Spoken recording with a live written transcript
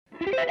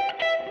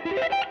You're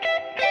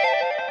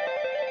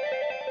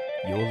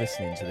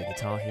listening to the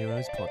Guitar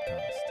Heroes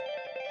podcast.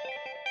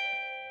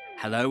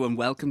 Hello and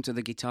welcome to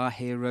the Guitar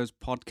Heroes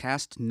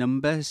podcast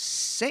number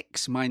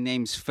 6. My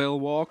name's Phil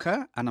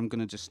Walker and I'm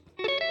going to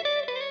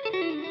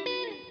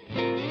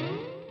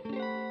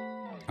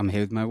I'm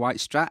here with my white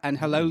Strat and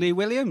hello Lee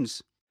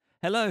Williams.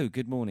 Hello,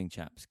 good morning,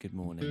 chaps. Good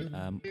morning.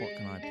 What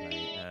can I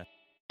play?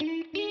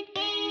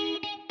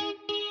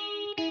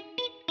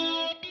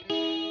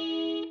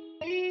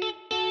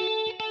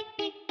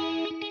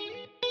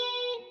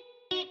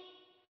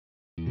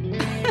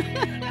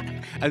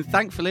 And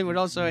thankfully we're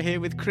also here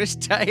with Chris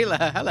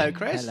Taylor. Hello,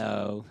 Chris.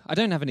 Hello. I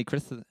don't have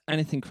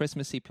anything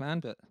Christmassy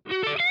planned, but...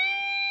 Oh,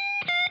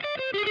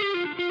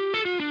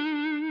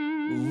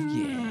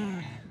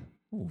 yeah.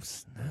 Oh,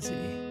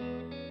 snazzy.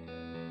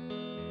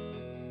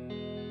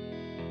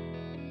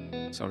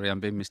 Sorry, I'm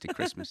being Mr.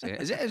 Christmas here.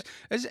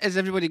 Has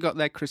everybody got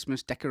their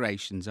Christmas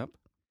decorations up?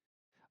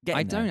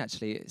 I don't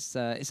actually. It's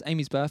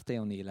Amy's birthday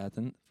on the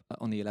 11th.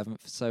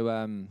 So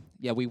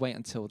yeah, we wait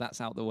until that's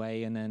out the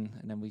way, and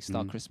then we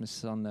start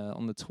Christmas on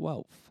the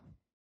 12th.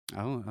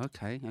 Oh,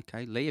 okay.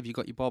 Lee, have you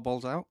got your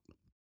baubles out?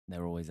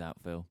 They're always out,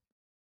 Phil.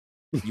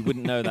 You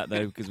wouldn't know that,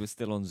 though, because we're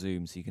still on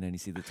Zoom, so you can only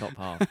see the top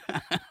half.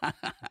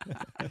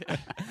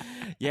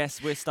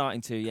 Yes, we're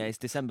starting to. Yeah, it's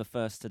December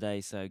 1st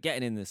today, so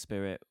getting in the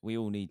spirit. We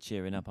all need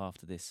cheering up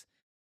after this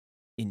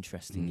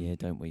interesting year,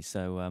 don't we?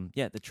 So,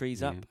 yeah, the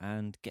tree's up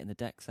and getting the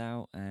decks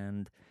out,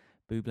 and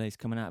Bublé's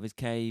coming out of his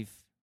cave,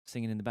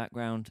 singing in the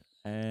background.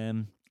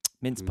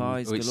 Mince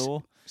pies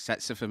galore.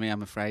 Setzer for me,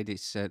 I'm afraid.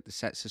 It's the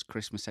Setzer's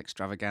Christmas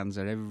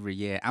extravaganza every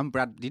year. And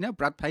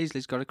Brad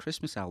Paisley's got a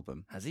Christmas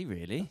album. Has he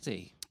really? Has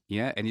he?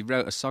 Yeah, and he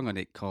wrote a song on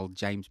it called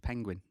James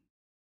Penguin.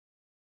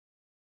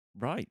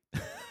 Right.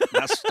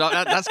 That's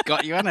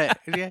got you on it.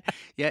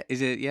 Yeah.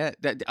 Is it? Yeah.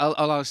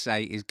 All I'll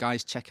say is,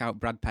 guys, check out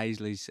Brad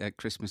Paisley's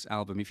Christmas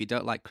album. If you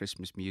don't like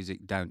Christmas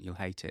music, don't. You'll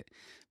hate it.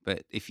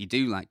 But if you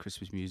do like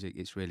Christmas music,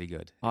 it's really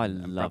good. I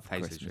love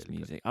Christmas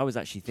music. I was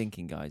actually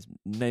thinking, guys,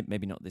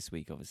 maybe not this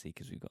week, obviously,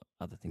 because we've got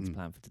other things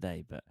planned for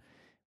today, but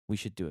we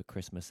should do a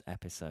Christmas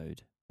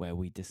episode where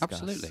we discuss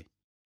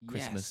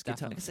Christmas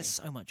guitar, because there's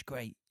so much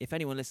great. If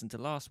anyone listened to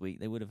last week,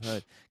 they would have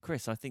heard,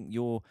 Chris, I think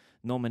your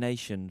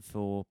nomination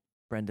for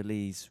Brenda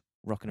Lee's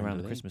Rocking Around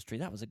the Christmas Tree,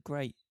 that was a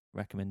great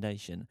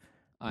recommendation.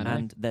 I know.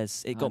 And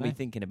it got me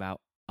thinking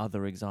about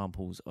other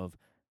examples of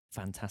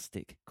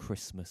fantastic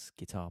Christmas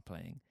guitar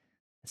playing.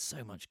 There's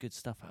so much good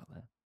stuff out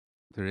there.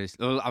 There is.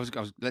 Well,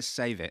 let's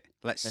save it.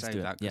 Let's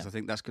save that, because yeah. I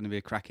think that's going to be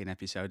a cracking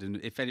episode. And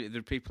if there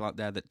are people out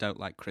there that don't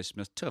like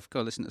Christmas, tough,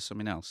 go listen to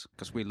something else,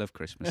 because we love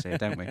Christmas here,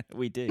 don't we?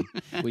 We do.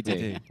 We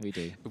do.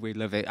 We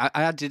love it.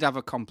 I did have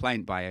a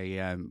complaint by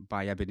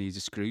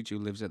Ebenezer Scrooge, who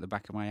lives at the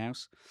back of my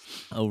house.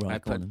 Oh,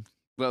 right. Go on then.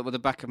 Well, the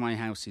back of my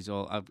house is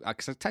all,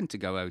 because I tend to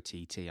go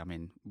OTT. I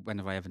mean, when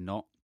have I ever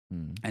not?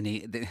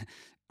 And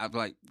I've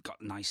got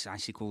nice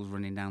icicles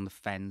running down the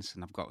fence,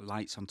 and I've got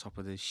lights on top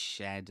of the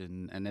shed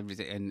and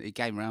everything. And he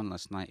came round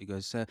last night. He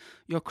goes,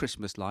 "Your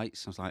Christmas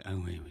lights?" I was like,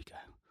 "Oh, here we go."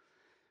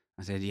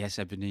 I said, "Yes,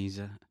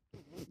 Ebenezer."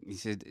 He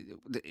said,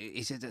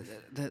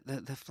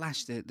 "The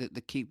flash,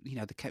 the keep,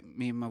 they kept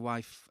me and my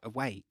wife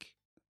awake."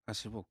 I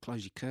said, "Well,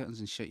 close your curtains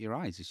and shut your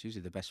eyes. It's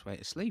usually the best way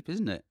to sleep,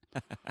 isn't it?"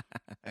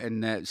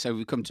 And so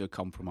we've come to a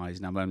compromise,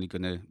 and I'm only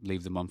going to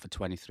leave them on for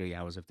 23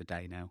 hours of the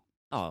day now.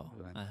 Oh,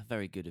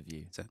 very good of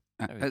you. So,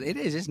 it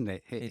is, isn't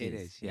it? It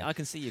is. Yeah, I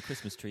can see your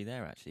Christmas tree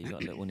there, actually. You've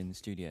got a little one in the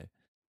studio.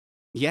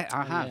 Yeah,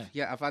 I have.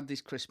 Yeah, I've had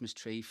this Christmas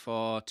tree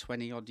for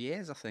 20-odd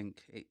years, I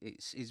think.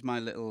 It's my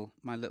little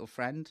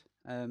friend.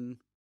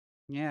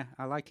 Yeah,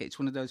 I like it. It's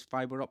one of those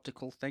fibre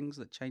optical things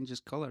that changes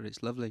colour.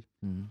 It's lovely.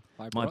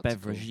 My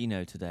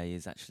beveragino today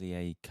is actually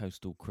a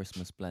coastal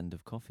Christmas blend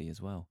of coffee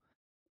as well.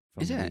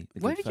 Is it?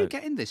 Where did you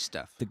get in this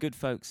stuff? The good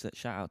folks that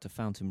shout out to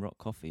Fountain Rock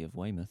Coffee of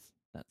Weymouth.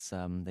 That's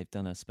they've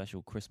done a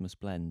special Christmas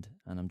blend,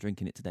 and I'm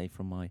drinking it today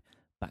from my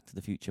Back to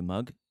the Future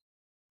mug.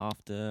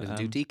 After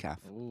they do decaf.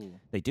 Ooh.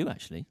 They do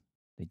actually.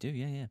 They do.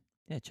 Yeah.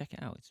 Check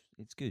it out.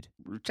 It's good.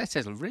 It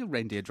says real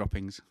reindeer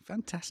droppings.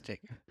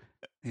 Fantastic.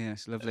 Yeah,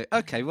 it's lovely.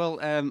 Okay, well,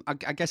 I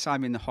guess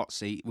I'm in the hot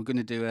seat. We're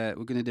gonna do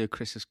a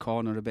Chris's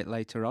corner a bit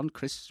later on.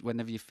 Chris,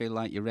 whenever you feel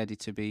like you're ready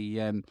to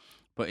be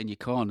put in your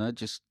corner,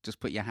 just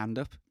put your hand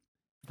up.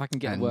 If I can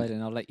get a word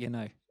in, I'll let you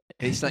know.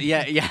 It's like,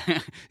 yeah.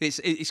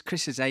 It's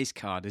Chris's ace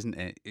card, isn't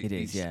it? It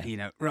is,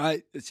 yeah.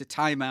 Right, it's a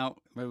timeout.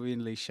 Maybe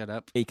Lee, shut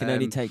up. He can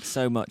only take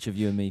so much of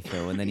you and me,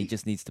 Phil, and then he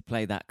just needs to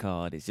play that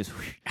card. It's just,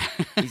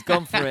 he's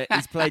gone for it.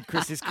 He's played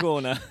Chris's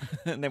corner,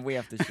 and then we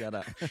have to shut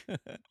up.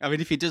 I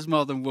mean, if he does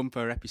more than one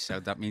per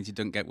episode, that means he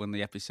doesn't get one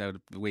the episode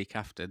the week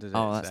after, does it?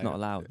 Oh, that's not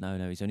allowed. No,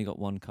 he's only got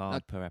one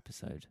card per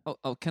episode.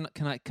 Oh, can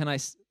I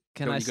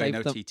save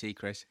them? OTT,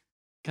 Chris.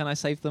 Can I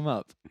save them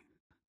up?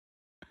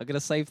 I'm gonna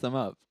save them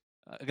up.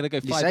 I'm gonna go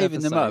 5 You're saving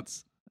episodes. them up?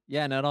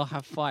 Yeah, no, and I'll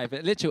have 5.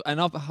 Literally, and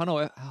a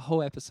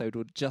whole episode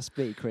would just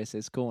be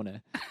Chris's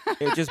corner.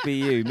 It'll just be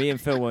you. Me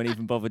and Phil won't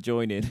even bother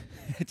joining.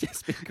 It'll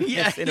just be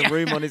Chris in a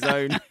room on his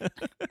own.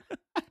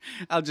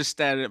 I'll just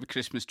stare at the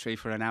Christmas tree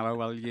for an hour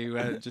while you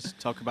just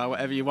talk about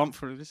whatever you want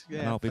for this. Yeah,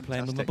 and I'll be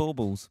playing with my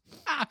baubles.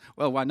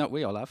 Well, why not?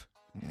 We all have.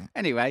 Yeah.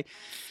 Anyway,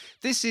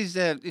 this is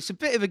it's a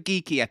bit of a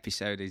geeky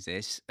episode, is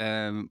this?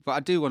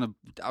 But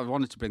I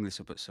wanted to bring this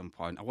up at some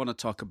point. I want to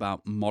talk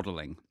about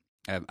modelling,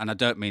 and I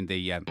don't mean the,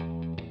 you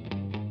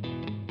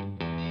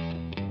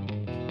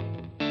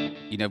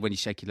know, when you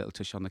shake your little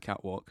tush on the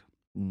catwalk.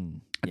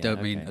 I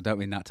don't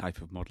mean that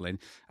type of modelling.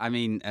 I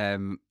mean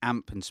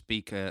amp and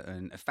speaker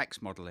and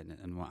effects modelling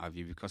and what have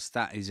you, because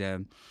that is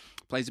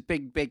plays a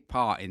big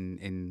part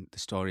in the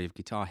story of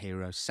Guitar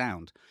Hero's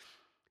sound.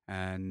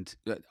 And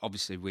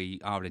obviously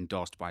we are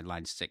endorsed by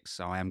Line 6,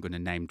 so I am going to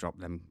name drop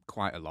them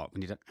quite a lot.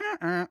 When you do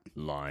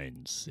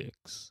Line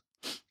 6.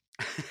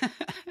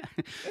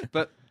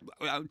 But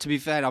to be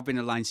fair, I've been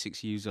a Line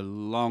 6 user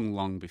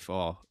long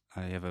before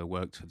I ever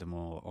worked for them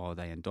or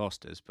they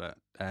endorsed us. But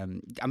I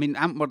mean,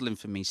 amp modelling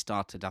for me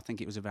started, I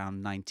think it was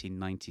around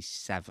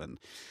 1997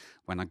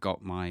 when I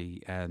got my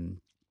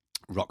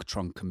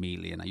Rocktron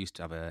Chameleon. I used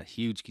to have a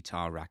huge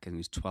guitar rack, and it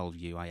was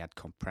 12U. I had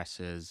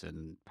compressors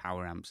and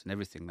power amps and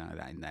everything like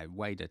that in there.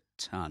 Weighed a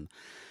ton.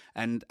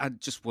 And I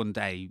just one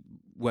day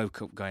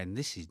woke up going,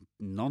 this is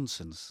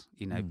nonsense.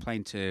 You know,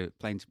 playing to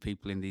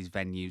people in these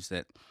venues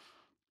that,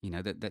 you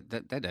know, that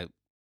they don't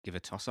give a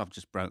toss. I've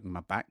just broken my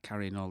back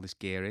carrying all this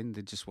gear in.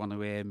 They just want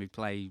to hear me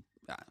play.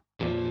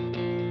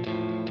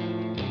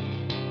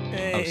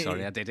 Hey. Oh,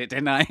 sorry, I did it,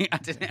 didn't I? I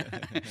did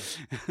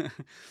it.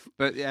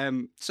 But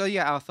so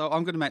yeah, I thought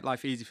I'm going to make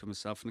life easy for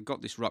myself, and I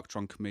got this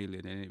Rocktron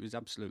Chameleon, and it was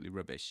absolutely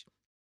rubbish.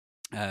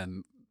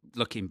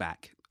 Looking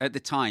back at the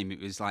time, it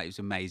was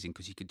amazing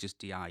because you could just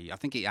DI. I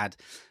think it had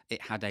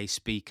a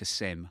speaker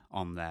sim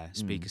on there,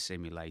 speaker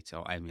simulator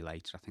or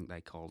emulator, I think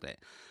they called it.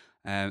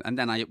 And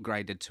then I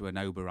upgraded to an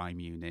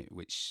Oberheim unit,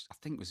 which I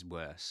think was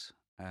worse.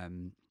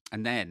 And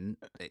then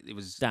it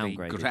was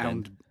downgraded. The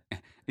ground.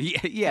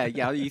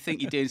 Yeah. You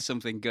think you're doing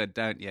something good,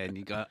 don't you? And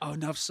you go, oh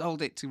no, I've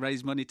sold it to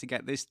raise money to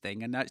get this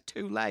thing, and now it's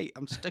too late.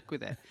 I'm stuck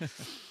with it.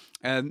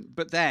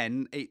 But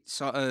then it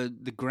sort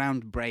of the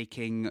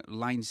groundbreaking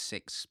Line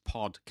 6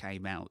 pod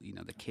came out. You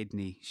know, the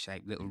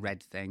kidney-shaped little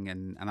red thing,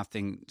 and I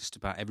think just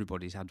about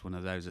everybody's had one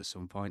of those at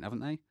some point,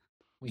 haven't they?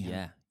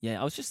 Yeah.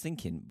 I was just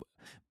thinking.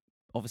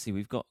 Obviously,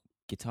 we've got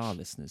guitar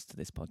listeners to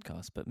this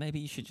podcast, but maybe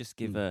you should just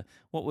give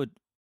what would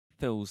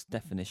Phil's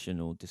definition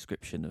or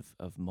description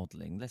of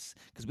modelling?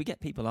 Because we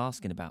get people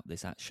asking about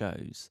this at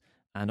shows,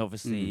 and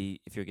obviously,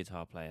 if you're a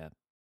guitar player,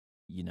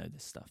 you know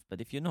this stuff. But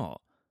if you're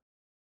not,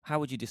 how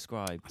would you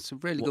describe That's a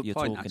really what good you're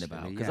point, talking actually.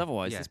 about? Because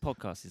otherwise, this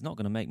podcast is not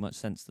going to make much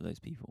sense to those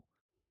people.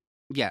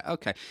 Yeah,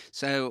 okay.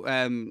 So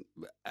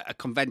a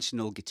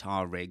conventional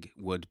guitar rig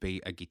would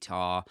be a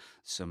guitar,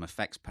 some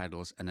effects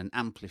pedals, and an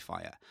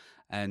amplifier.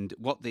 And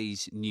what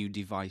these new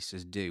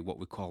devices do, what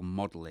we call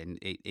modelling,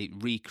 it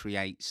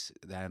recreates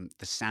the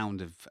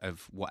sound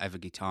of whatever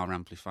guitar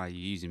amplifier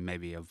you're using,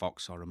 maybe a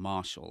Vox or a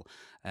Marshall.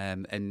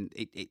 And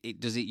it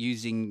does it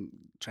using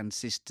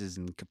transistors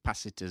and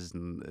capacitors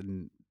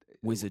and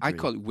wizardry. I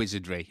call it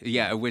wizardry.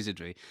 Yeah, a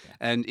wizardry. Yeah.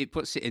 And it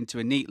puts it into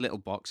a neat little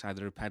box,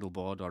 either a pedal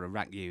board or a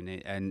rack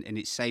unit, and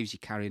it saves you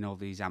carrying all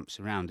these amps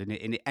around. And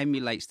it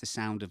emulates the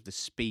sound of the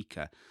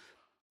speaker.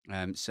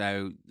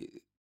 So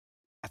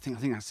I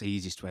think that's the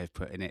easiest way of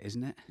putting it,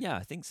 isn't it? Yeah,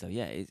 I think so.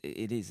 Yeah,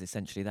 it is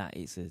essentially that.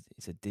 It's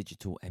a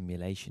digital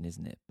emulation,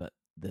 isn't it? But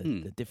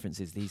the difference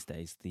is these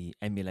days the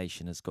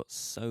emulation has got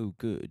so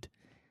good.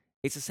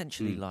 It's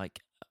essentially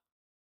like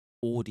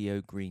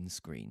audio green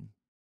screen.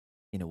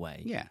 In a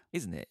way, yeah,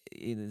 isn't it?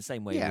 In the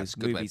same way as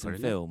movies and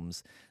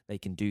films, they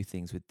can do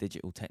things with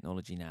digital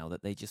technology now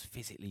that they just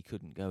physically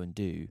couldn't go and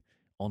do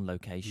on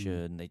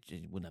location. They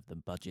wouldn't have the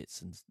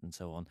budgets and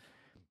so on.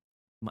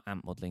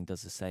 Amp modelling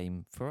does the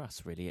same for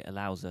us, really. It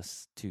allows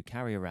us to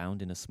carry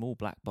around in a small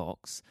black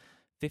box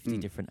 50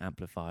 different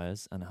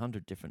amplifiers and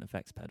 100 different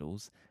effects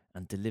pedals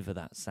and deliver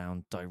that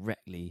sound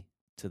directly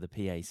to the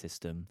PA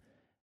system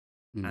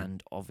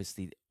and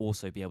obviously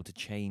also be able to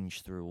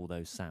change through all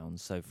those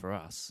sounds. So for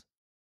us,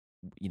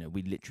 you know,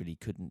 we literally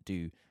couldn't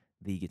do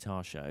the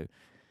guitar show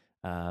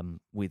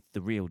with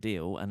the real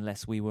deal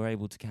unless we were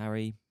able to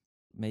carry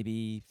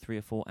maybe 3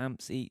 or 4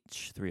 amps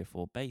each, 3 or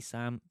 4 bass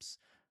amps,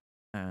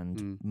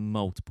 and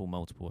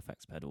multiple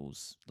effects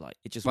pedals. Like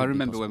it just. Well, I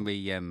remember when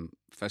we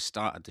first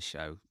started the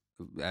show,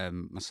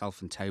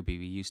 myself and Toby,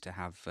 we used to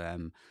have.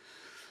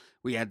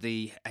 We had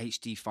the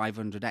HD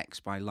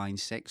 500X by Line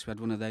 6. We had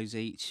one of those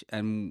each,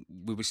 and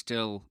we were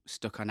still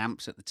stuck on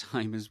amps at the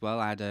time as well.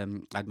 I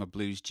had my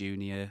Blues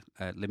Junior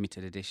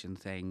limited edition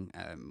thing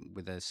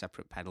with a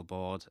separate pedal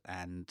board,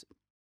 and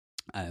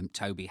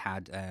Toby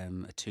had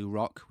a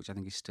 2-Rock, which I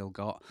think he's still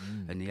got,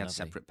 and he had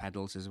separate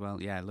pedals as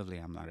well. Yeah, lovely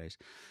amp that is.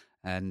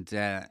 And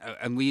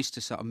we used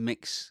to sort of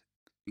mix,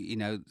 you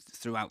know,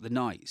 throughout the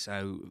night.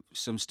 So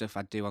some stuff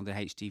I'd do on the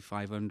HD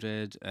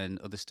 500, and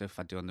other stuff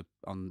I'd do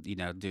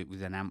do it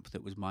with an amp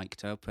that was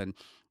mic'd up. And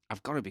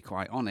I've got to be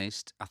quite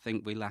honest, I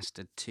think we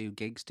lasted 2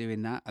 gigs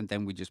doing that, and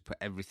then we just put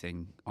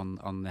everything on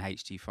the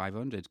HD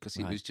 500 because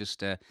it was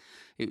just I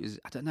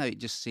don't know, it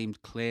just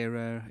seemed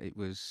clearer. It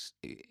was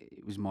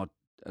more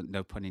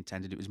no pun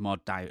intended. It was more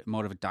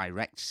of a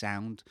direct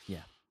sound.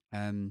 Yeah.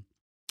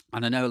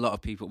 And I know a lot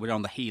of people. We're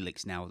on the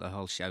Helix now. The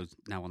whole show's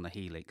now on the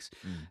Helix.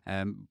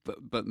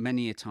 But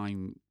many a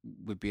time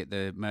we'd be at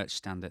the merch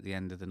stand at the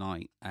end of the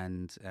night,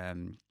 and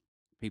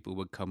people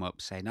would come up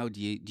saying, "Oh,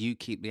 do you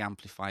keep the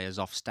amplifiers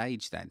off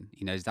stage? Then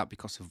is that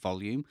because of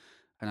volume?"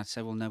 And I'd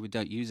say, "Well, no, we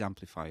don't use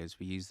amplifiers.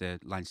 We use the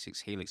Line 6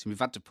 Helix, and we've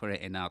had to put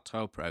it in our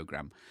tour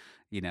program.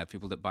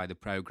 People that buy the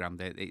program,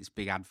 it's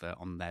big advert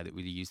on there that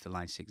we use the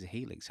Line 6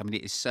 Helix. I mean,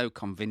 it is so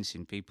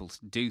convincing. People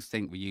do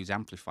think we use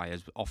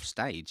amplifiers off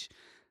stage."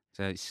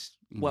 So it's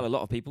well, a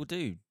lot of people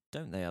do,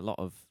 don't they? A lot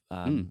of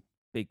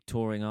big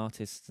touring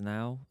artists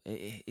now.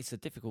 It's a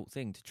difficult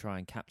thing to try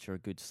and capture a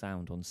good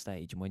sound on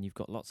stage, and when you've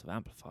got lots of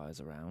amplifiers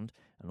around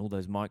and all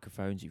those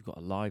microphones, you've got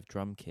a live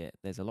drum kit.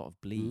 There's a lot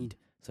of bleed.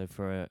 So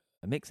for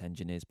a mix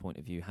engineer's point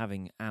of view,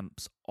 having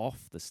amps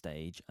off the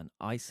stage and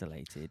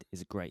isolated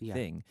is a great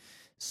thing.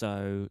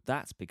 So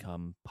that's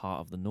become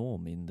part of the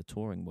norm in the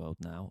touring world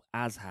now,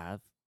 as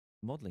have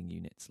modelling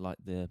units like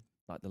the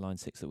Line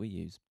 6 that we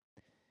use.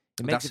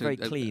 It makes it very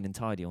clean and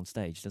tidy on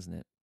stage, doesn't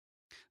it?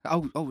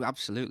 Oh,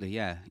 absolutely,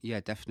 yeah,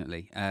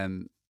 definitely.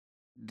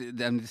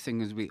 The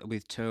thing is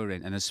with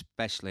touring, and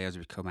especially as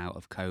we come out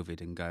of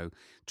COVID and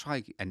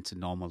try enter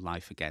normal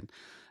life again,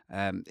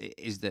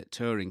 is that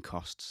touring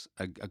costs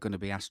are going to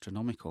be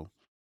astronomical.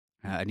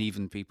 And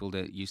even people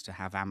that used to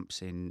have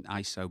amps in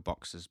ISO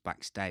boxes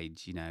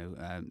backstage,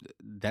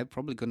 they're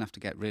probably going to have to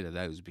get rid of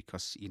those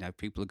because,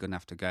 people are going to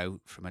have to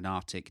go from an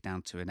Arctic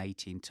down to an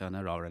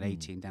 18-tonner or an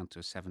 18 down to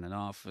a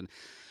 7.5. And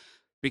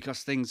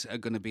because things are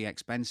going to be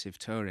expensive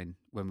touring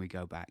when we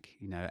go back.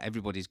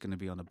 Everybody's going to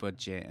be on a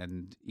budget,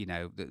 and,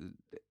 the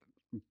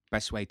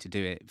best way to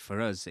do it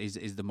for us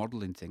is the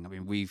modelling thing. I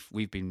mean,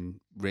 we've been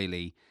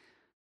really,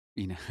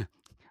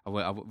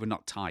 we're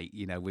not tight,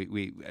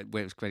 we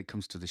when it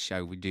comes to the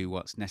show, we do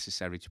what's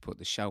necessary to put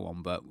the show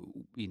on. But,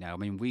 I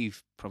mean,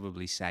 we've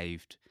probably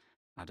saved,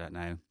 I don't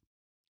know,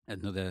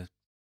 another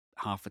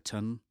half a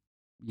ton,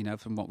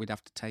 from what we'd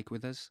have to take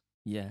with us.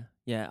 Yeah.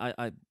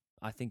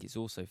 I think it's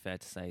also fair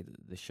to say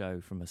that the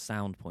show, from a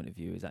sound point of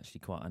view, is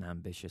actually quite an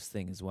ambitious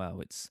thing as well.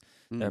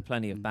 There are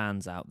plenty of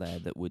bands out there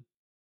that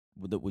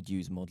would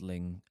use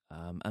modelling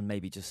and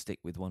maybe just stick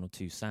with one or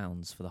two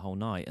sounds for the whole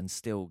night and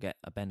still get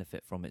a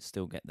benefit from it,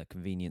 still get the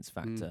convenience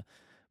factor.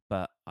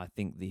 But I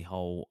think the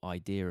whole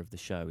idea of the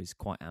show is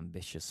quite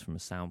ambitious from a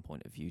sound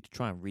point of view, to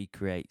try and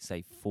recreate,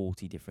 say,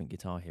 40 different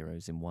Guitar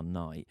Heroes in one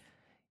night.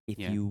 If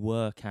you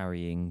were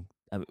carrying,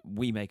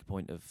 we make a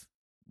point of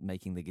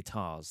making the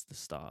guitars the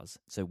stars,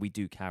 so we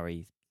do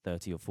carry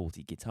 30 or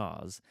 40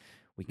 guitars.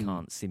 We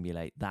can't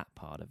simulate that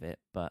part of it,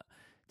 but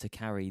to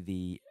carry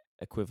the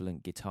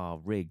equivalent guitar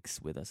rigs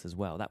with us as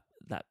well,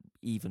 that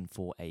even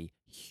for a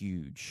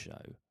huge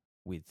show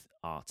with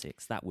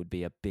Arctics, that would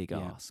be a big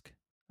ask.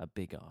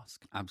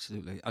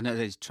 Absolutely. I know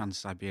there's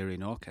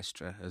Trans-Siberian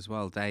Orchestra as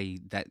well.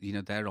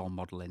 They're all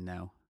modelling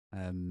now.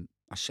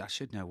 I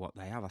should know what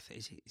they have. I think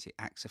is it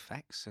Axe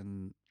FX,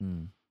 and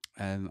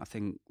I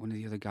think one of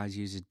the other guys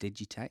uses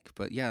Digitech.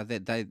 But yeah,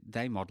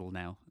 they model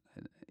now.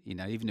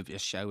 Even if a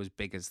show as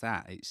big as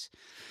that,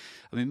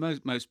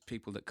 most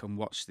people that come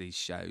watch these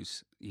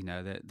shows,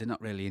 they're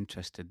not really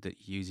interested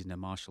that using a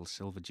Marshall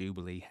Silver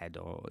Jubilee head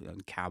or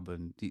cab,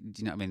 and do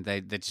you know what I mean?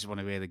 They just want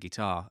to hear the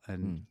guitar,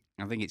 and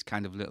I think it's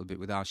kind of a little bit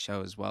with our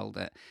show as well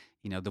that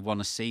they want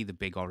to see the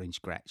big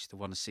orange Gretsch, they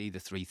want to see the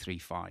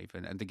 335,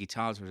 and the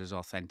guitars are as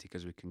authentic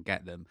as we can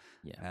get them.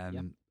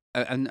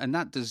 And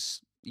that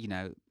does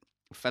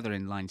feather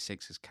in Line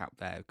 6's cap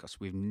there, because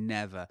we've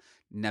never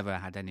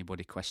had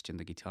anybody question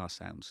the guitar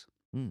sounds.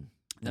 And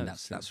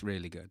that's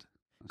really good.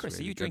 Chris,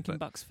 really are you drinking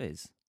Bucks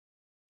Fizz?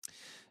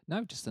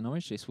 No, just an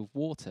orange juice with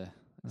water.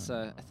 It's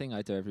a thing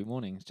I do every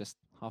morning. It's just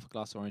half a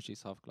glass of orange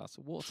juice, half a glass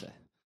of water.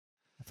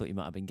 I thought you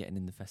might have been getting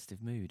in the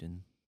festive mood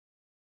and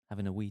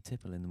having a wee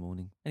tipple in the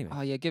morning.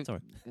 Anyway, give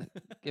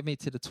me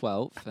to the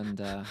 12th, and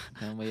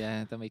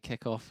then we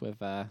kick off with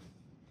I'll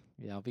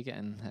be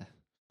getting a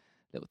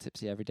little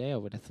tipsy every day, I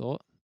would have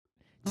thought.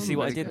 Do you see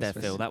what I did there,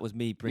 Phil? That was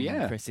me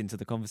bringing Chris into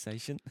the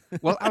conversation.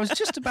 Well, I was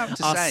just about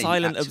to Our say...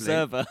 silent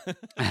observer.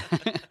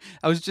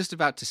 I was just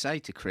about to say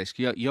to Chris,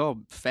 you're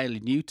fairly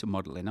new to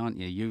modelling, aren't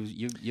you?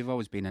 You've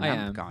always been an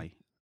amp guy.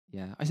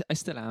 Yeah, I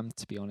still am,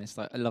 to be honest.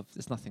 I love,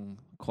 there's nothing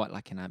quite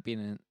like an amp.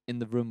 Being in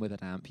the room with an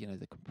amp,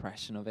 the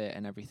compression of it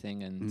and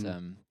everything,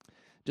 and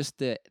just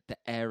the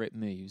air it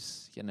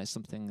moves,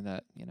 something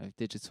that,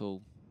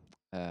 digital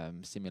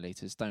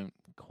simulators don't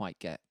quite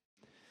get.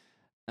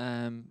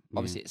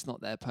 Obviously, it's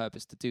not their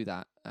purpose to do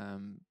that.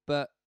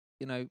 But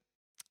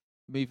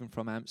moving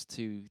from amps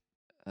to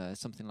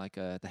something like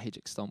the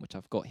Hagix Stomp, which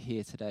I've got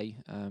here today,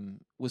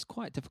 was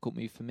quite a difficult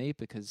move for me,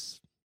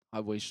 because I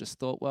always just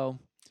thought, well,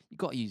 you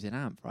got to use an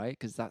amp, right?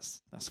 Because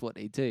that's what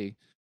they do.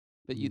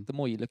 But the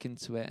more you look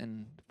into it,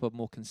 and for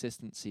more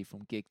consistency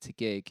from gig to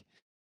gig,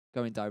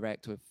 going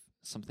direct with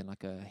something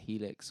like a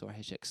Helix or a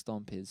Hagix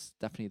Stomp is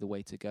definitely the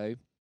way to go.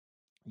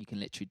 You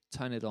can literally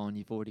turn it on.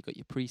 You've already got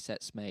your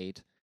presets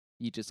made.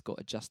 You just got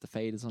to adjust the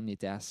faders on your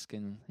desk,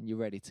 and you're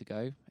ready to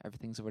go.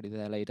 Everything's already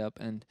there laid up,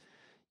 and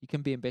you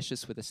can be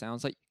ambitious with the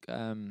sounds. Like,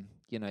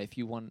 if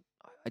you want,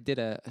 I did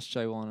a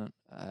show on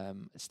a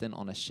stint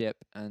on a ship,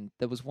 and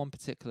there was one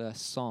particular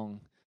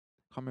song.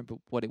 I can't remember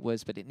what it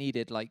was, but it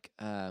needed like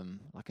an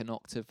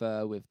octave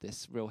with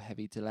this real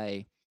heavy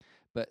delay.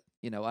 But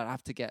I'd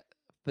have to get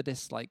for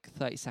this like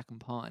 30-second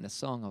part in a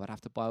song, I would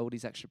have to buy all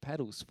these extra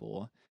pedals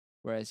for.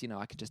 Whereas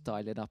I could just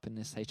dial it up in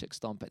this HX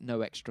Stomp at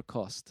no extra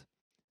cost.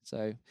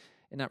 So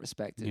in that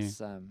respect,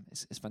 it's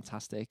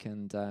fantastic.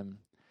 And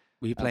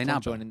were you playing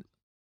ABBA?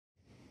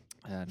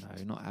 No,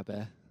 not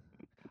ABBA.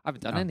 I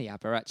haven't done any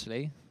ABBA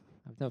actually.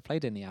 I've never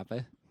played any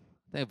ABBA.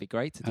 That would be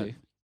great to do.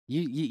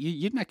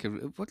 You'd make a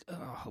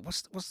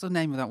what's the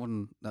name of that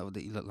one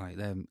that you look like?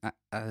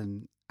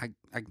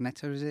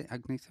 Agneta, is it?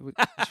 Agneta, which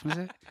one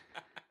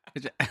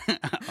is it?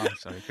 Oh,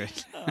 sorry,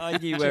 Chris. I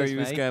knew where he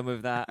was going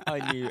with that.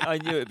 I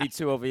knew it'd be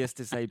too obvious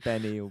to say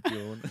Benny or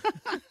Bjorn.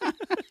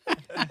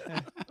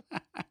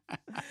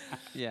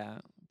 Yeah,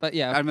 but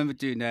yeah, I remember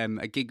doing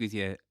a gig with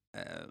you.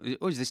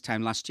 It was this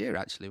time last year,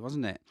 actually,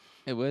 wasn't it?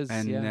 It was,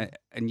 and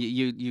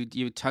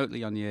you were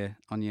totally on your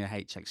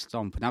HX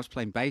Stomp, and I was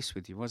playing bass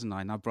with you, wasn't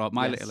I? And I brought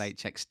my little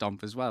HX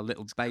Stomp as well,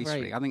 little bass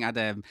rig. I think I had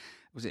I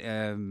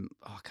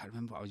can't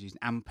remember what I was using,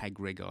 Ampeg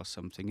rig or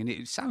something, and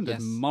it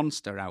sounded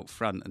monster out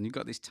front. And you've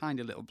got this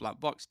tiny little black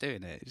box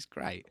doing it. It's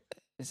great.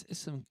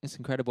 It's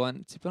incredible,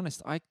 and to be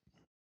honest,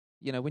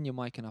 when you're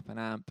micing up an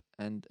amp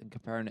and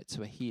comparing it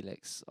to a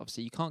Helix,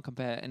 obviously you can't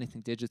compare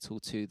anything digital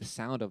to the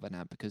sound of an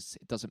amp because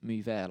it doesn't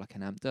move air like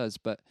an amp does.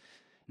 But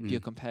if you're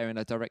comparing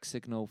a direct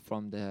signal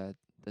from the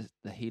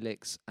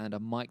Helix and a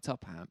mic'd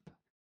up amp,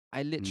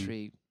 I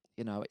literally,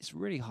 it's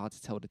really hard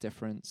to tell the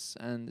difference,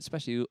 and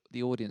especially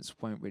the audience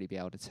won't really be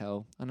able to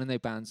tell. And I know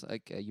bands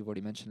like you've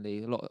already mentioned,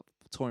 Lee, a lot of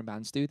touring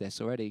bands do this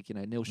already.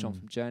 Neil Schon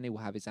from Journey will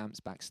have his amps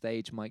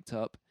backstage mic'd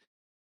up.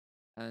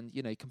 And,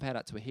 you compare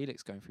that to a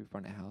Helix going through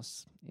front of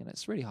house,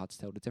 it's really hard to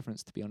tell the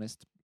difference, to be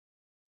honest.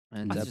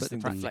 And I just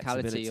think the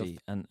flexibility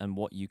and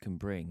what you can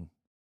bring,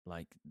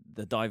 like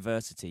the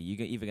diversity,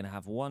 you're either going to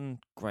have one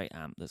great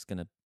amp that's going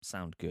to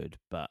sound good,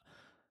 but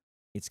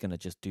it's going to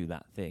just do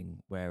that thing.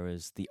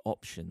 Whereas the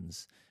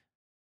options,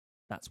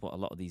 that's what a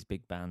lot of these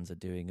big bands are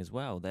doing as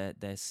well.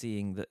 They're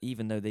seeing that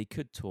even though they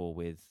could tour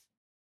with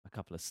a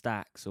couple of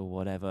stacks or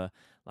whatever,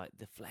 like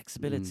the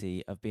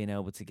flexibility of being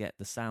able to get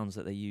the sounds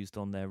that they used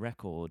on their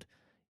record,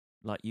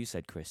 like you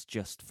said, Chris,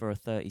 just for a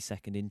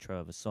 30-second intro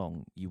of a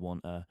song, you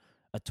want a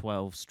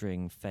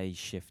 12-string phase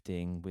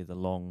shifting with a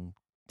long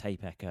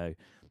tape echo,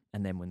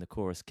 and then when the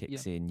chorus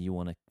kicks in, you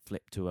want to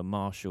flip to a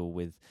Marshall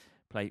with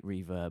plate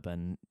reverb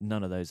and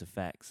none of those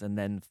effects, and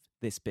then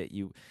this bit,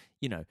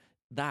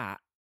 that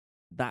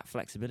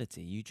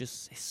flexibility,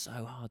 it's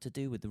so hard to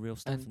do with the real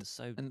stuff,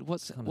 and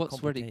what's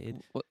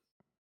complicated.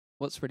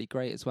 What's really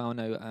great as well, I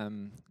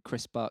know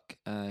Chris Buck,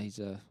 he's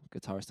a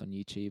guitarist on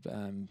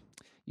YouTube,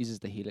 uses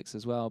the Helix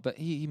as well, but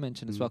he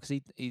mentioned as well,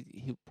 because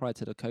he prior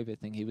to the COVID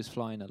thing, he was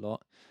flying a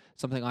lot,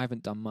 something I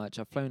haven't done much.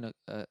 I've flown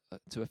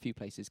to a few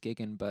places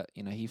gigging, but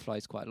he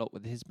flies quite a lot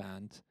with his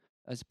band.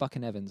 It's Buck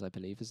and Evans, I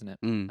believe, isn't it?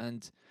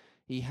 And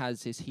he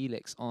has his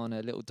Helix on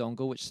a little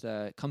dongle, which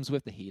comes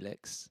with the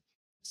Helix.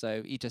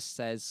 So he just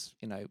says,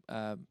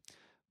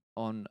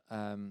 on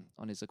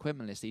his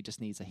equipment list, he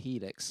just needs a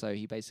Helix. So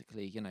he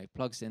basically,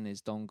 plugs in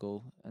his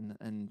dongle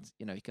and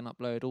he can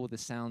upload all the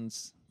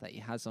sounds that he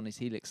has on his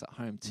Helix at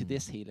home to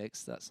this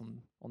Helix that's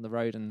on the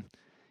road, and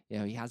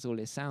he has all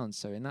his sounds.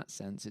 So in that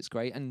sense, it's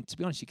great. And to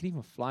be honest, you can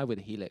even fly with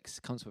a Helix.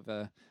 It comes with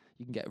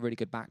you can get a really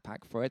good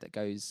backpack for it that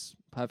goes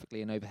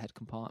perfectly in overhead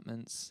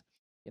compartments.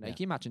 You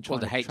can imagine trying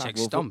the HX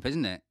Stomp,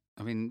 isn't it?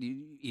 I mean,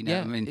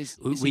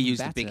 we use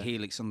the big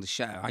Helix on the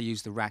show. I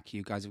use the rack.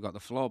 You guys have got the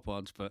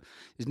floorboards, but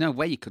there's no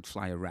way you could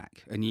fly a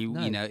rack. And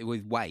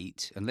with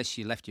weight, unless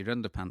you left your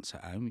underpants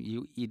at home,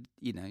 even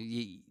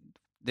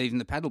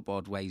the pedal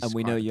board weighs. And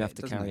we know you have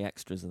to carry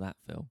extras of that,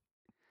 Phil.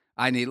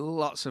 I need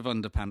lots of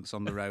underpants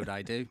on the road.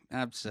 I do,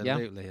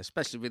 absolutely,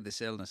 especially with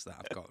this illness that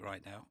I've got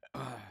right now.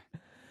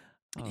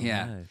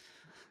 No.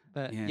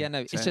 But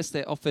it's just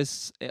it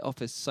offers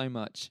so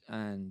much,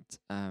 and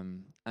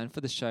for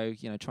the show,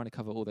 trying to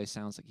cover all those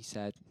sounds like you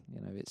said,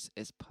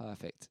 it's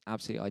perfect,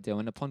 absolutely ideal.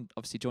 And upon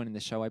obviously joining the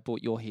show, I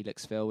bought your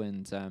Helix, Phil,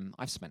 and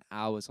I've spent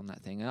hours on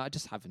that thing, and I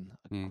just having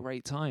a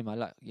great time. I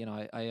like,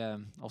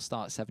 I'll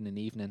start at 7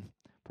 p.m.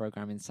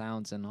 programming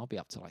sounds, and I'll be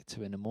up to like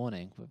 2 a.m.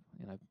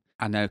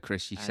 I know,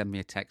 Chris, you send me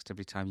a text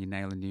every time you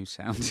nail a new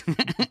sound.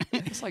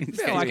 It's like in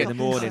the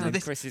morning,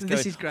 and Chris is going,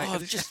 this is great.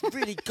 I've just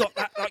really got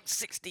that like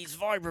 60s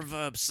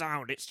vibroverb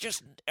sound. It's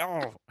just,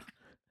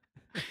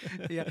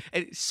 Yeah,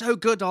 it's so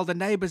good. All the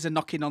neighbours are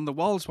knocking on the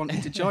walls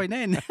wanting to join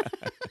in.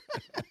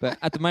 But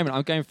at the moment,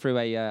 I'm going through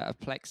a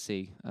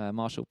Plexi,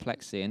 Marshall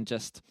Plexi, and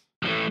just...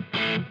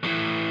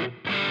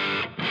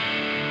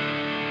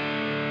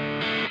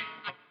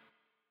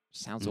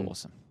 sounds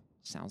awesome.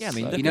 Sounds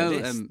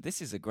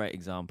this is a great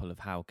example of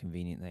how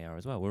convenient they are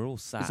as well. We're all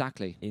sat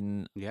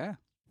in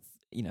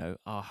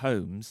our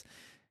homes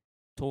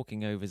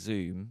talking over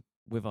Zoom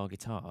with our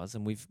guitars,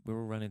 and we're all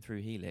running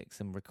through Helix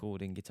and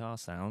recording guitar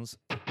sounds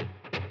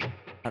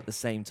at the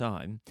same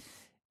time.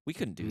 We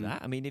couldn't do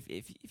that. I mean,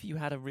 if you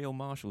had a real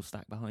Marshall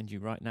stack behind you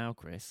right now,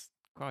 Chris,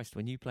 Christ,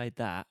 when you played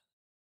that,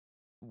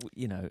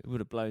 it would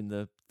have blown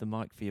the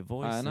mic for your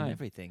voice and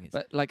everything.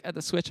 But like at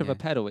the switch of a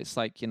pedal, it's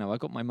like, I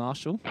got my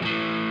Marshall,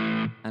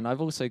 and I've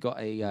also got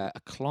a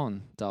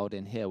Klon dialed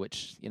in here,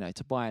 which,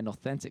 to buy an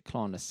authentic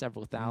Klon are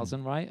several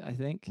thousand, right? I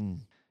think.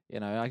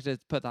 I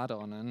just put that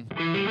on and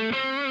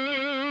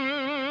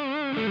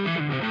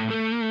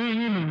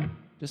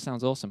just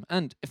sounds awesome.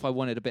 And if I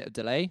wanted a bit of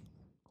delay,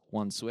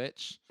 one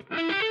switch.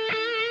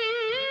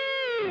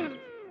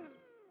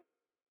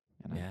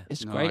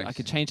 It's great. I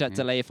could change that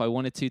delay if I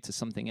wanted to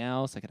something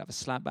else. I could have a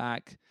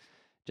slapback.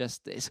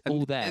 It's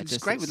all there. It's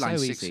great with Line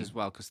 6 as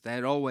well, because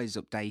they're always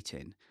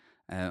updating.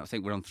 I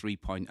think we're on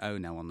 3.0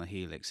 now on the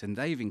Helix, and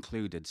they've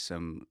included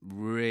some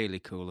really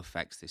cool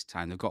effects this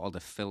time. They've got all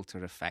the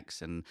filter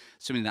effects, and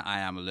something that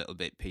I am a little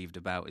bit peeved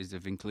about is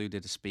they've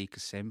included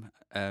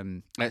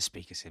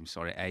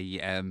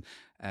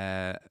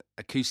a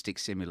acoustic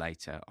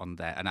simulator on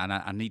there, and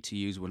I need to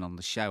use one on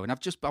the show. And I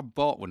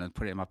bought one and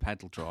put it in my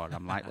pedal drawer, and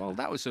I'm like, well,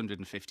 that was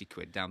 150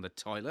 quid down the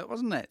toilet,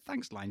 wasn't it?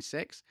 Thanks, Line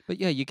 6.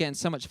 But yeah, you're getting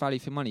so much value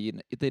for money.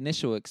 The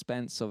initial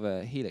expense of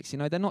a Helix,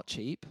 they're not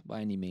cheap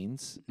by any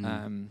means.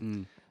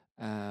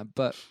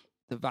 But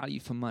the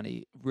value for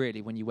money,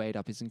 really, when you weigh it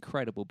up, is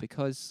incredible,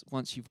 because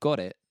once you've got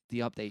it, the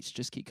updates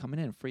just keep coming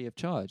in free of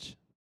charge.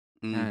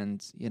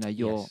 And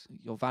your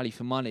value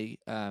for money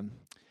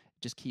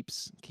just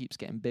keeps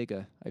getting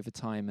bigger over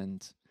time.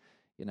 And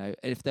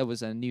if there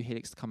was a new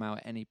Helix to come out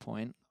at any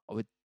point, I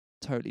would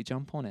totally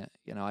jump on it.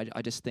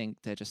 I just think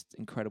they're just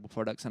incredible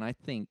products, and I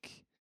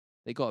think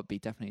they got to be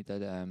definitely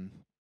the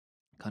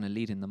kind of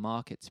leading the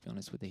market, to be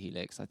honest, with the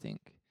Helix. I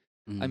think.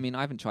 I mean,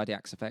 I haven't tried the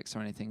Axe-FX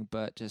or anything,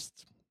 but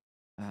just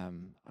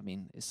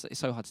it's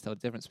so hard to tell the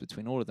difference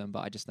between all of them, but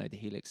I just know the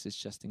Helix is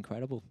just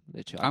incredible.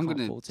 Literally, I'm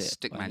going to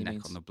stick my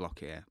neck on the block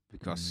here,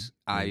 because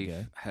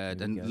I've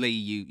heard, and Lee,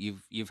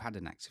 you've had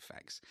an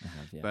Axe-FX,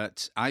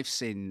 but I've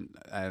seen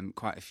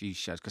quite a few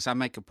shows, because I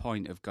make a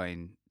point of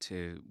going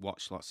to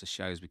watch lots of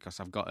shows, because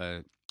I've got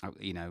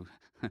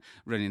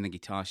running the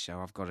guitar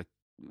show, I've got to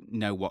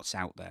know what's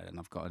out there, and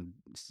I've got to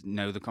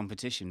know the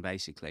competition,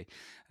 basically.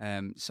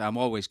 So I'm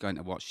always going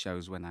to watch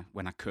shows when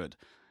I could,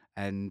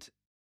 and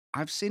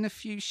I've seen a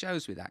few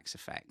shows with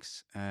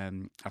Axe-FX.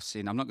 I'm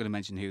not going to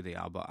mention who they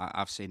are, but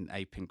I've seen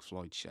a Pink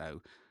Floyd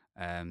show.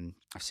 I've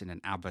seen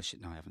an ABBA show.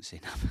 No, I haven't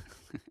seen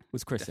ABBA.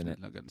 Was Chris in it?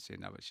 Not going to see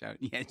an ABBA show.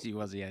 Yes, he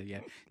was. Yeah.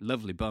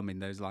 Lovely bum in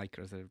those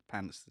lycra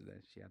pants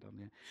that she had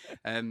on.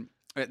 Yeah.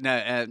 But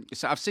no,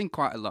 so I've seen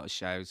quite a lot of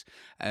shows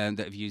that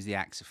have used the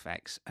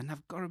Axe-FX, and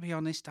I've got to be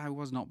honest, I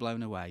was not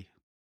blown away.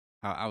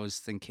 I was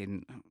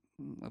thinking,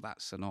 well,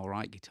 that's an all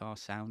right guitar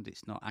sound.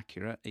 It's not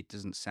accurate. It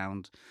doesn't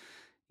sound.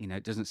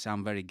 It doesn't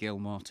sound very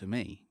Gilmour to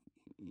me,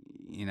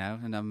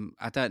 and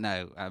I don't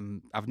know.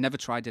 I've never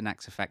tried an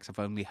Axe-FX. I've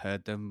only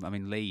heard them. I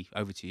mean, Lee,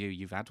 over to you.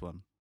 You've had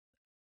one.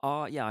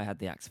 Yeah, I had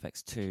the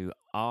Axe-FX too.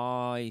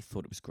 I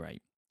thought it was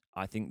great.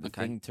 I think the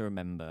thing to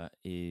remember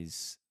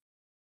is,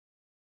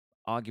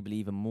 arguably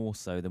even more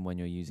so than when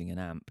you're using an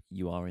amp,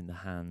 you are in the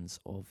hands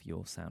of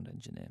your sound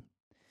engineer.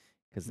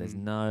 Because there's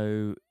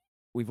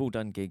we've all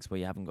done gigs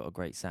where you haven't got a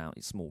great sound.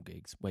 It's small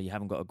gigs where you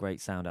haven't got a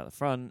great sound out the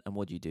front, and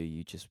what do?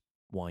 You just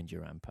wind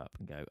your amp up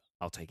and go,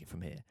 I'll take it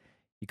from here.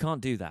 You can't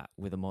do that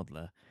with a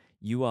modeler.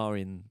 You are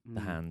in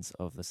the hands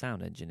of the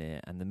sound engineer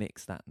and the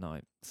mix that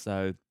night.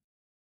 So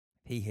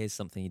if he hears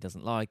something he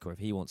doesn't like, or if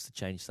he wants to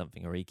change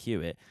something or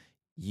EQ it,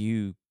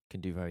 you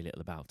can do very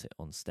little about it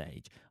on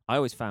stage. I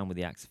always found with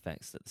the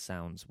Axe-FX that the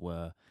sounds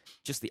were,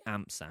 just the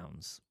amp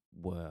sounds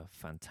were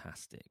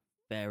fantastic.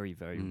 Very,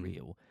 very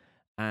real.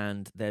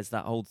 And there's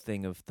that old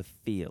thing of the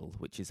feel,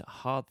 which is a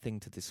hard thing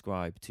to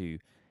describe to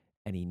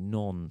any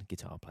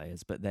non-guitar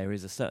players, but there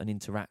is a certain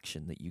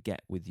interaction that you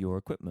get with your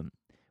equipment,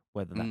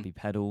 whether that be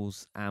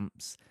pedals,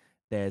 amps.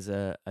 There's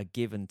a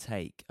give and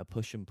take, a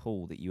push and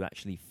pull that you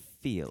actually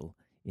feel,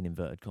 in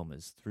inverted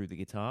commas, through the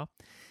guitar.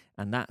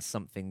 And that's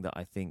something that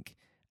I think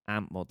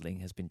amp modeling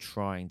has been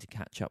trying to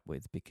catch up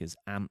with, because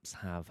amps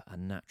have a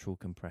natural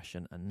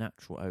compression, a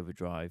natural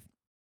overdrive,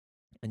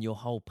 and your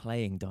whole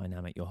playing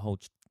dynamic, your whole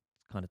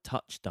kind of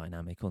touch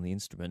dynamic on the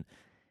instrument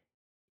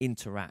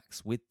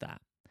interacts with that.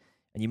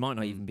 And you might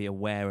not even be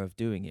aware of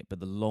doing it,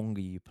 but the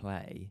longer you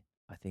play,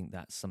 I think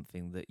that's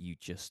something that you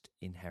just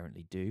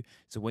inherently do.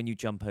 So when you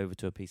jump over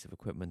to a piece of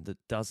equipment that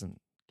doesn't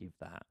give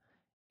that,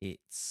 it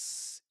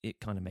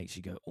kind of makes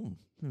you go,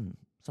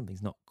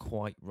 something's not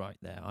quite right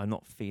there. I'm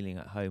not feeling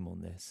at home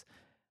on this.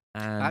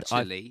 And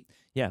actually,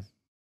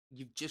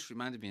 you've just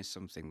reminded me of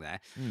something there.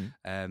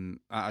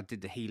 I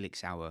did the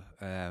Helix Hour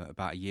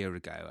about a year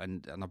ago,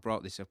 and I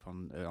brought this up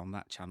on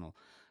that channel.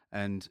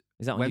 And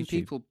is that on when YouTube?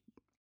 People,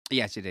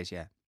 yes, it is.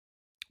 Yeah.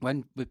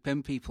 When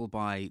people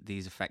buy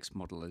these effects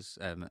modelers,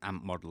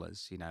 amp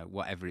modelers,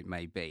 whatever it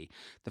may be,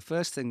 the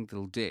first thing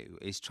they'll do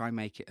is try and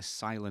make it as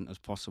silent as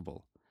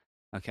possible.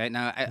 Okay,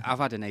 now I've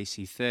had an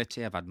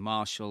AC30, I've had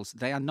Marshalls.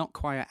 They are not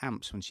quiet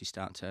amps once you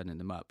start turning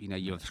them up.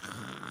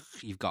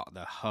 You've got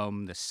the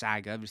hum, the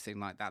sag, everything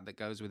like that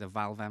goes with a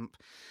valve amp.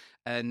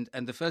 And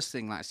the first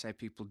thing, like I say,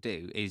 people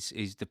do is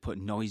to put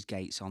noise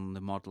gates on the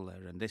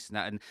modeler and this and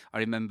that. And I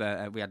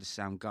remember we had a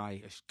sound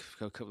guy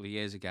a couple of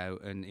years ago,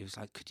 and he was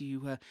like, "Could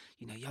you,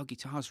 your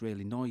guitar's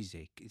really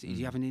noisy. Do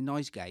you have any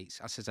noise gates?"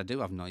 I says, "I do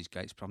have noise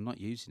gates, but I'm not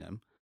using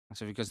them." I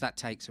said, "Because that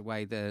takes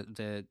away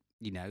the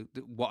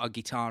what a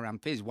guitar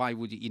amp is. Why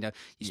would you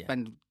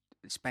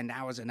spend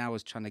hours and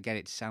hours trying to get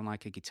it to sound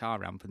like a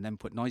guitar amp and then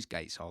put noise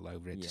gates all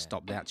over it to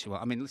stop the actual."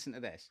 I mean, listen to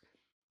this.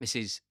 This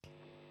is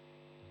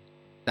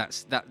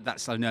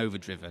that's an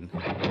overdriven.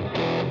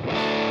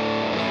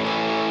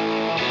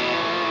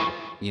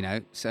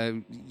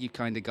 So you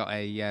kind of got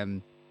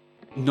a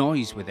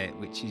noise with it,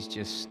 which is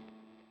just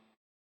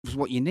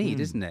what you need,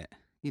 isn't it?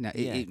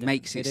 It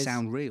makes it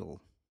sound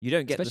real. You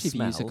don't get especially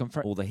the smell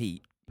or the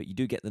heat, but you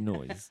do get the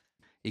noise.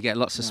 You get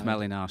lots of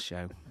smell in our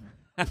show.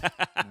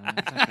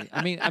 Exactly.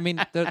 I mean,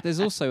 there's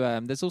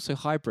also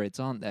hybrids,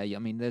 aren't there? I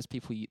mean, there's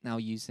people now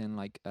using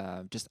like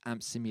just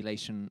amp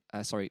simulation,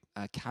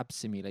 cab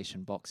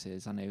simulation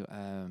boxes. I know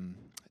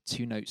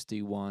Two Notes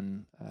do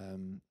one.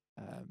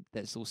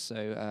 There's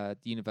also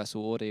the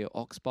Universal Audio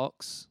Aux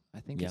box, I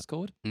think it's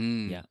called.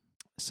 Yeah.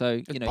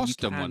 So Boss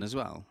done one as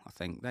well. I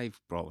think they've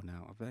brought one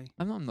out, have they?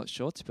 I'm not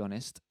sure, to be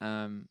honest.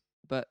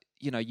 But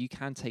you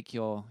can take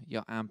your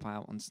amp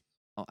out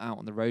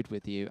on the road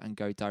with you and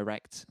go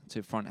direct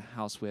to front of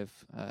house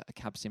with a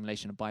cab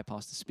simulation and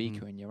bypass the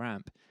speaker in your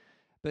amp.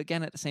 But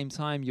again, at the same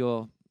time,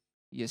 you're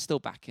still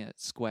back at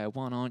square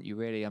one, aren't you?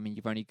 Really, I mean,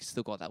 you've only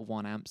still got that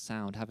one amp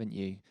sound, haven't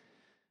you?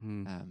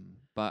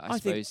 But I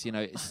suppose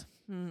it's.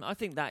 I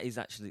think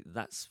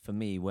that's for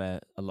me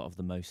where a lot of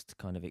the most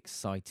kind of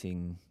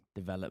exciting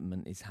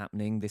development is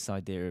happening. This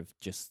idea of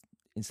just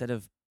instead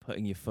of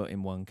putting your foot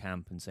in one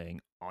camp and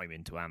saying I'm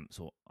into amps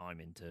or I'm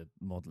into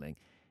modelling,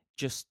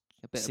 just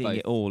seeing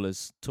it all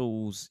as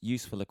tools,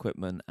 useful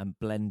equipment, and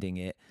blending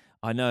it.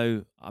 I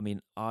know. I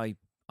mean, I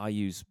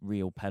use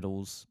real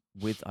pedals.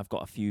 I've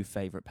got a few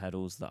favourite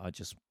pedals that I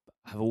just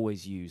have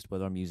always used,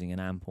 whether I'm using an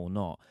amp or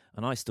not,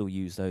 and I still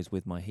use those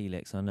with my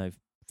Helix. I know,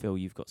 Phil,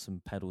 you've got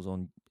some pedals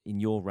in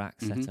your rack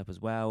setup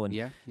as well,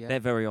 and they're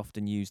very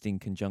often used in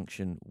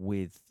conjunction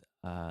with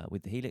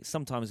the Helix.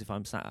 Sometimes if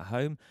I'm sat at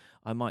home,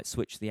 I might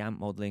switch the amp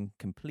modelling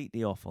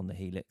completely off on the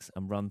Helix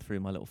and run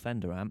through my little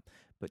Fender amp,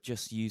 but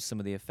just use some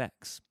of the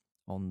effects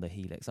on the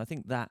Helix. I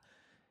think that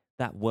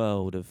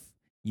world of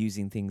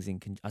using things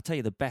I'll tell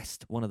you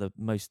one of the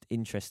most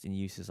interesting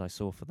uses I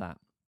saw for that.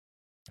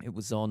 It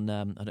was on,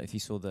 I don't know if you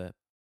saw the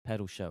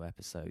Pedal Show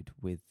episode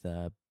with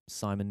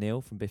Simon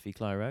Neil from Biffy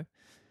Clyro.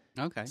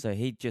 Okay. So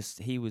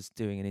he was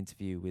doing an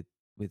interview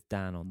with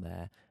Dan on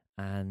there,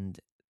 and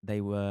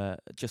they were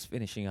just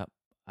finishing up.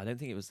 I don't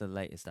think it was the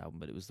latest album,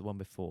 but it was the one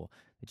before.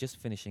 They're just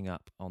finishing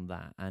up on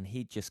that, and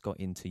he just got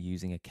into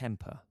using a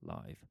Kemper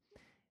live,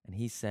 and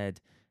he said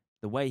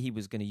the way he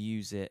was going to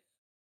use it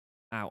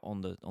out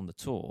on the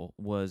tour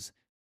was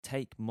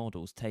take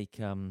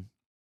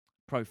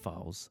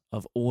profiles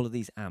of all of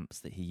these amps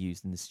that he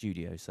used in the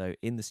studio. So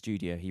in the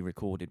studio, he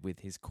recorded with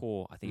his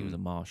core. I think it was a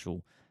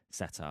Marshall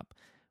setup,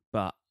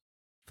 but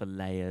for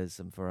layers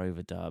and for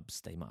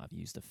overdubs, they might have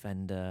used a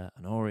Fender,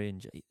 an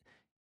Orange, a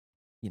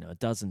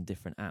dozen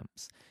different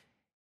amps.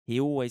 He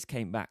always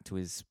came back to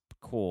his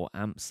core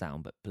amp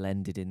sound, but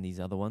blended in these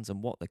other ones.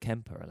 And what the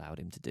Kemper allowed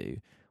him to do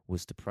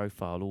was to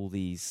profile all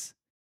these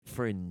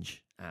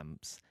fringe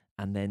amps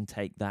and then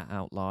take that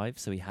out live.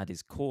 So he had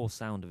his core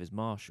sound of his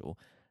Marshall,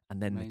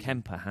 and then the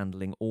Kemper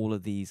handling all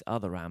of these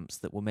other amps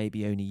that were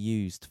maybe only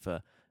used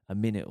for a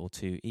minute or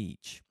two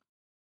each.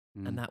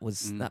 And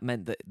that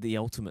meant that the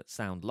ultimate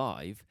sound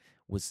live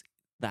was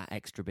that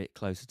extra bit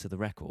closer to the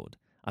record.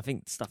 I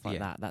think stuff like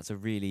that, that's a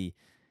really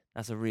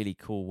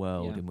cool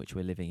world in which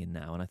we're living in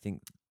now. And I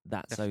think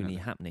that's only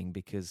happening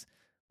because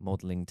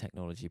modelling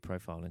technology,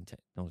 profiling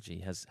technology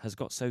has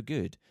got so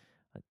good.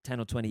 10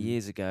 or 20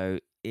 years ago,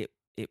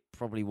 it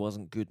probably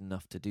wasn't good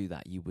enough to do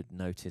that. You would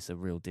notice a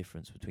real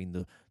difference between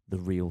the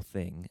real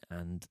thing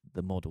and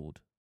the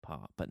modelled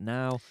part. But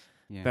now,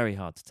 very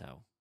hard to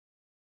tell.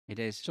 It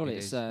is. Surely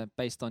it's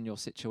based on your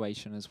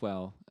situation as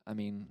well. I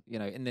mean,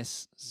 in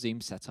this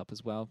Zoom setup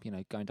as well,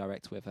 going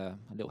direct with a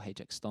little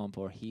HX Stomp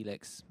or a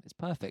Helix is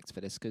perfect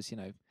for this because,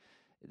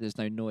 there's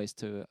no noise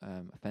to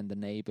offend the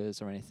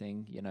neighbours or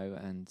anything,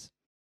 and...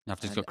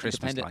 I've just got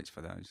Christmas lights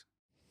for those.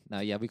 No,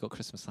 yeah, we got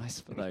Christmas lights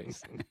for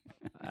those.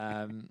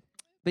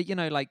 But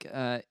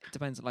it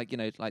depends. Like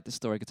the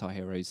Story Guitar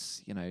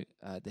Heroes.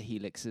 The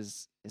Helix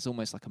is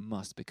almost like a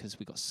must because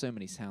we got so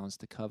many sounds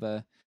to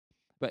cover.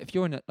 But if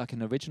you're in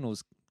an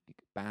originals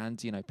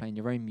band, playing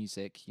your own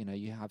music,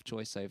 you have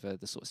choice over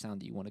the sort of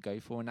sound that you want to go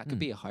for, and that could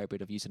be a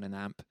hybrid of using an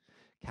amp,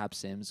 cab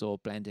sims, or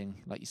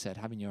blending, like you said,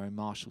 having your own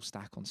Marshall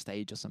stack on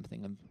stage or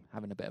something, and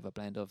having a bit of a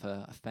blend of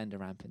a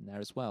Fender amp in there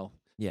as well.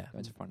 Yeah,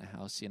 going to front of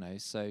house,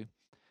 So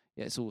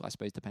yeah, it's all, I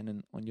suppose,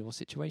 dependent on your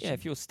situation. Yeah,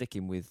 if you're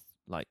sticking with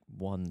like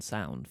one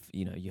sound,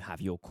 you have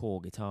your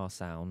core guitar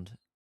sound,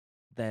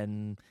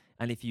 then,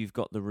 and if you've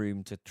got the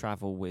room to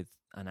travel with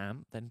an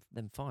amp, then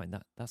fine,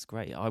 that's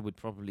great. I would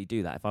probably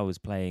do that if I was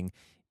playing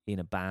in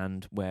a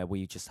band where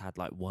we just had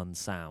like one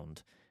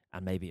sound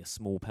and maybe a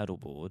small pedal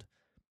board,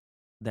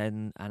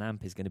 then an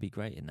amp is going to be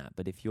great in that.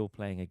 But if you're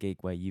playing a gig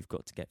where you've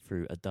got to get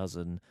through a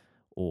dozen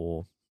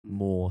or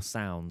more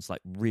sounds,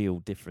 like real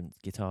different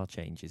guitar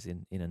changes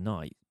in a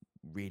night,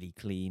 really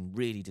clean,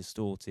 really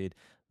distorted,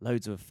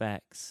 loads of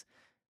effects,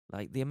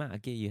 like the amount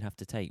of gear you'd have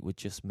to take would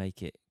just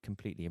make it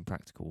completely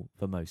impractical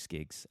for most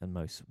gigs and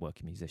most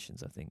working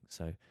musicians, I think.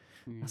 So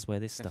that's where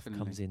this stuff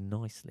comes in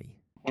nicely.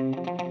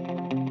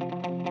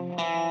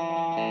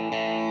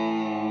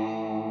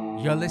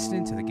 You're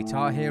listening to the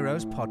Guitar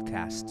Heroes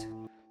podcast.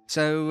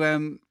 So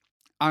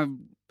I'm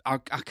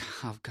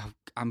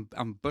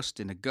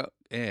busting a gut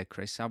here,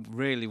 Chris. I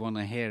really want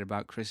to hear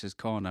about Chris's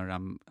corner.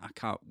 I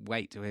can't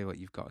wait to hear what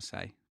you've got to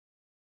say.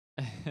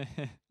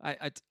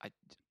 I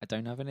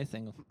don't have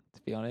anything,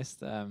 to be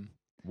honest.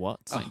 What?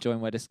 I'm enjoying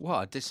where this.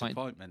 What a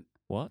disappointment!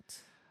 What?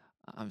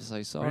 I'm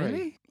so sorry.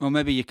 Really? Well,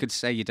 maybe you could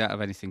say you don't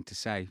have anything to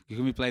say. You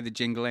can play the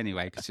jingle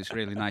anyway because it's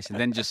really nice, and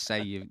then just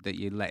say that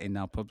you're letting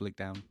our public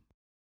down.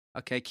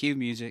 Okay, cue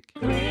music.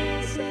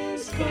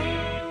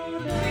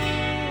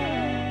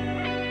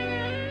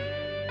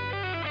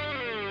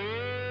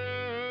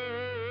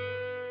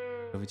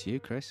 Over to you,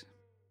 Chris.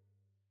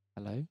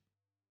 Hello?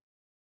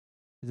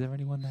 Is there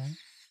anyone there?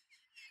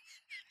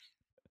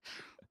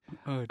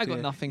 Oh, I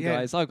got nothing,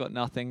 guys. I got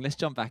nothing. Let's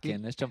jump back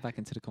in. Let's jump back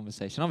into the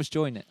conversation. I was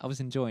enjoying it.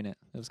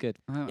 It was good.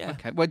 Oh, yeah.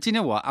 Okay. Well, do you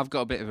know what? I've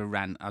got a bit of a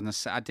rant. I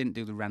didn't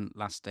do the rant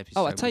last episode.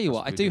 Oh, I tell you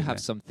what. I do have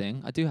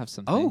something.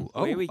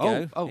 Oh, here we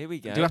go. Here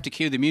we go. Do we have to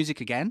cue the music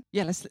again?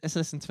 Yeah, let's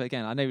listen to it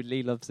again. I know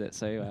Lee loves it,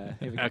 so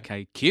here we go.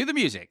 Okay, cue the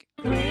music.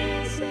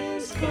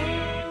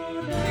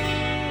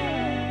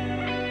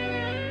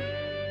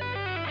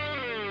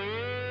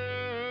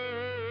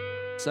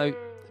 So,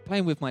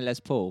 playing with my Les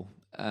Paul,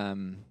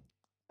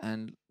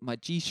 and my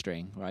G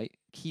string, right,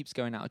 keeps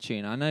going out of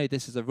tune. I know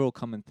this is a real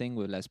common thing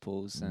with Les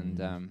Pauls,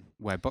 and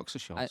wear boxer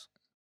shorts.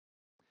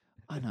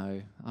 I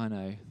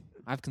know.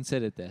 I've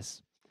considered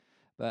this,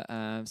 but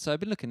so I've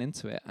been looking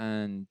into it,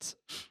 and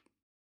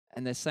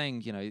they're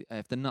saying,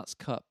 if the nuts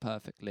cut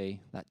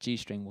perfectly, that G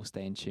string will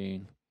stay in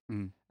tune,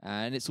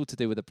 and it's all to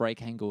do with the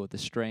break angle of the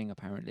string,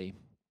 apparently.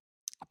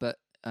 But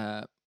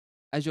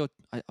as you're,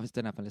 I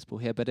don't have a Les Paul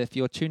here, but if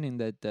you're tuning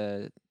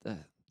the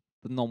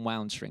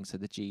non-wound string, so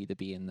the G, the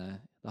B, and the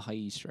high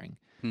E string,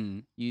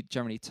 you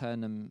generally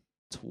turn them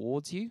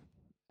towards you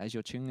as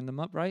you're tuning them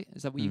up, right?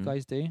 Is that what you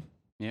guys do?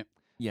 Yep.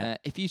 Yeah.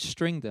 If you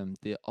string them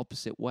the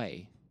opposite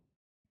way,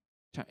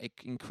 it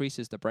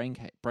increases the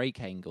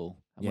break angle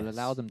and will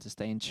allow them to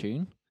stay in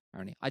tune.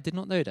 Apparently, I did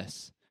not know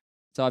this,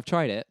 so I've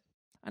tried it,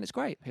 and it's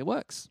great. It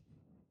works.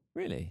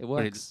 Really? It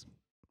works.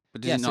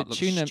 But does it not look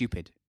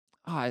stupid?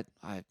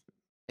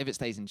 If it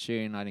stays in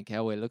tune, I don't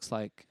care what it looks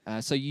like.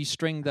 So you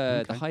string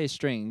the highest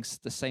strings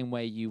the same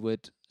way you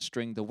would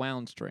string the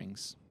wound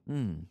strings.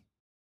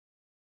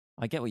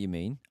 I get what you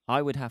mean.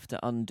 I would have to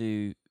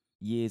undo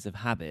years of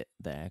habit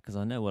there because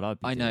I know what I'd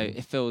be doing. I know.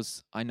 It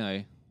feels... I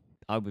know.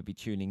 I would be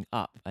tuning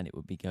up and it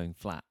would be going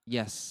flat.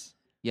 Yes,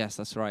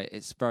 that's right.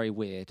 It's very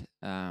weird.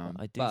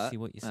 I do see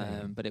what you're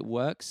saying. But it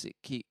works.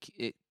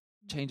 It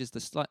changes the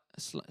slight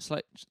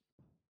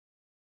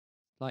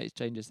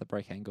changes the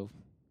break angle.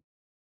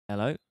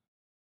 Hello?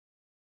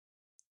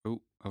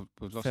 Oh,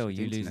 we've lost Phil,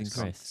 you're losing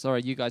Chris.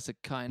 Sorry, you guys are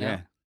cutting out.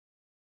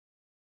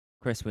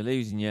 Chris, we're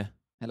losing you.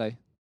 Hello?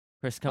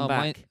 Chris, come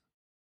back.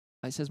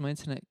 It says my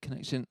internet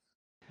connection.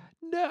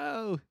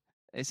 No!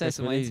 It says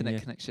Chris, my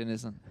internet connection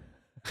isn't.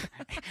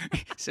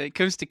 So it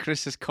comes to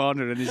Chris's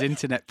corner and his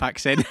internet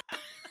packs in.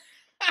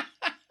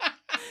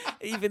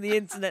 Even the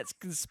internet's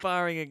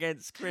conspiring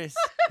against Chris.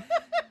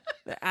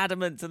 They're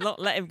adamant to not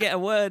let him get a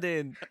word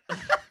in.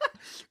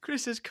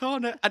 Chris's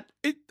corner.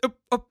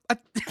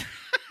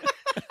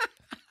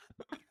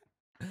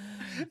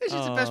 This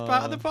is the best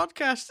part of the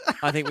podcast.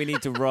 I think we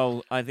need to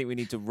roll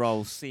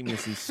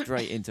seamlessly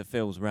straight into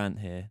Phil's rant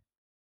here.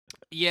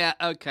 Yeah,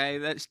 okay,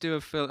 let's do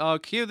a Phil. Oh,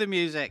 cue the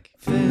music.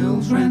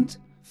 Phil's rant.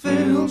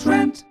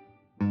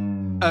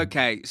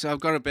 Okay, so I've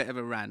got a bit of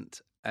a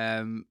rant.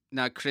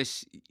 Now,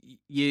 Chris,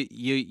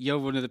 you're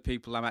one of the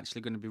people I'm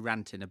actually going to be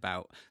ranting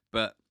about,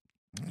 but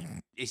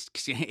it's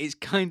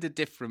kind of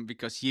different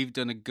because you've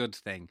done a good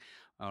thing,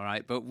 all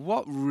right? But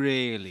what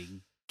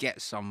really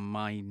gets on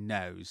my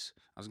nose,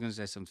 I was going to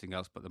say something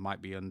else, but there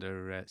might be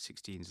under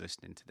 16s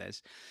listening to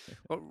this.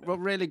 What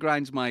really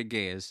grinds my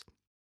gears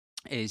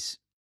is,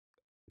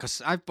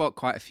 because I've bought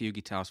quite a few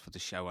guitars for the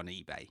show on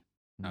eBay.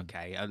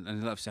 Okay, and a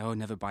lot of say,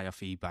 never buy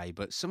off eBay,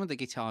 but some of the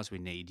guitars we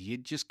need, you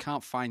just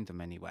can't find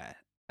them anywhere.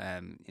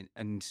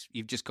 And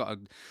you've just got to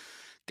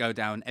go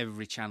down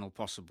every channel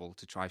possible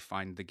to try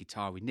find the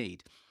guitar we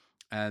need.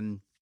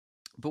 But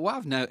what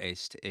I've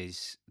noticed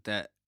is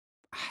that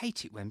I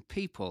hate it when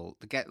people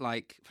get,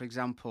 like, for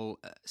example,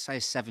 say a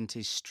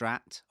 70s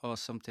Strat or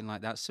something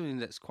like that, something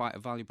that's quite a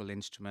valuable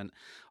instrument,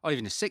 or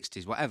even a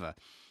 60s, whatever.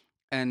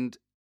 And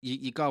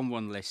you go on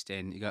one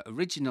listing, you go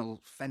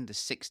original Fender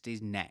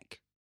 60s neck.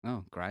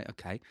 Oh, great,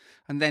 okay.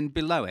 And then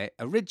below it,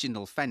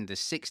 original Fender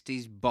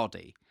 60s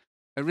body.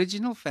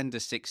 Original Fender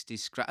 60s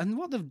scratch. And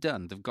what they've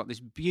done, they've got this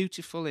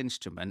beautiful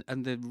instrument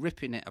and they're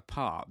ripping it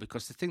apart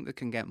because they think they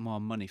can get more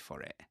money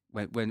for it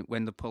when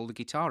they pull the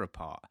guitar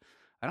apart.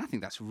 And I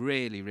think that's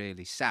really,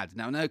 really sad.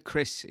 Now, I know,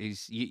 Chris,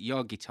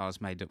 your guitar's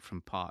made up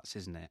from parts,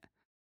 isn't it?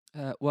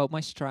 Well,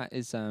 my Strat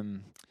is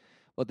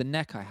well, the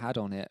neck I had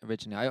on it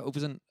originally. I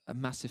wasn't a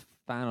massive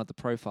fan of the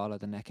profile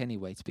of the neck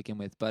anyway to begin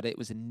with, but it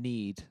was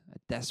a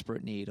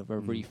desperate need of a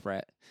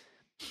refret.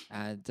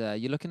 And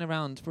you're looking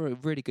around for a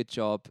really good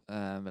job.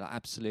 Like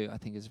Absolute, I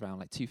think, is around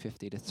like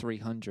 250 to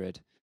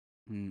 300.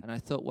 And I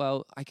thought,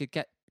 well, I could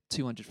get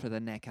 200 for the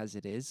neck as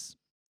it is.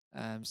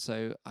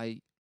 So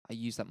I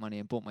used that money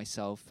and bought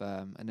myself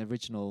an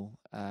original,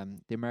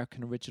 the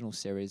American Original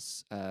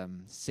Series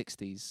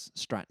 60s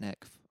Strat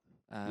neck,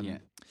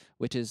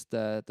 which is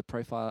the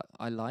profile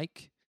I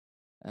like.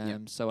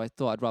 So I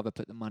thought I'd rather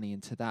put the money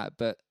into that.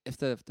 But if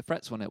the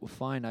frets on it were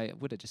fine, I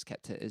would have just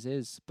kept it as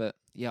is. But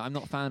yeah, I'm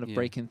not a fan of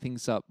breaking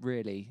things up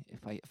really,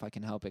 if I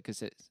can help it,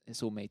 because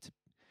it's all made to.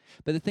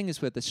 But the thing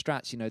is with the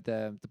Strats,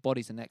 the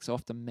bodies and necks are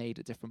often made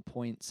at different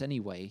points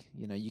anyway.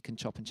 You can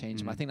chop and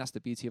change them. I think that's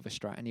the beauty of a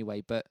Strat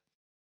anyway. But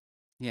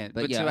yeah,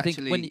 I think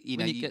when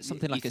you get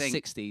something like a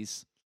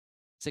 60s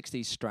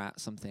Strat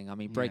something, I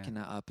mean, breaking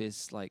that up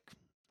is like,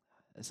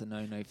 it's a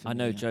no-no for me. I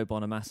know Joe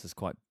Bonamassa's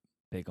quite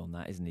big on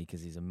that, isn't he?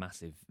 Because he's a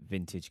massive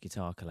vintage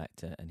guitar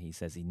collector, and he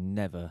says he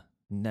never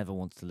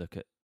wants to look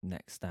at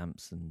neck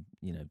stamps and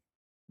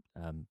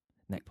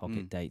neck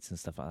pocket dates and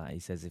stuff like that. He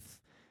says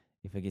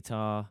if a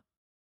guitar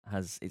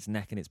has its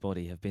neck and its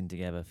body have been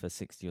together for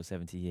 60 or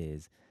 70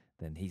 years,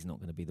 then he's not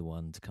going to be the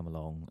one to come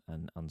along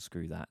and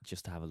unscrew that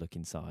just to have a look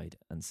inside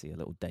and see a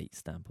little date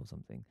stamp or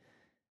something.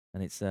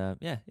 And it's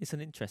it's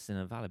an interesting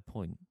and valid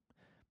point.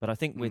 But I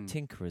think we're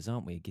tinkerers,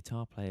 aren't we?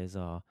 Guitar players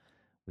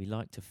we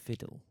like to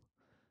fiddle.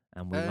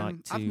 And we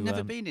like to. I've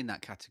never been in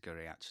that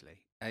category,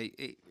 actually.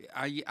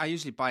 I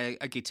usually buy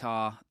a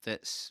guitar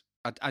that's.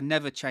 I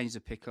never change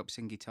the pickups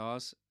in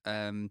guitars.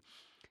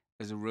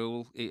 As a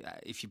rule,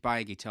 if you buy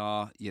a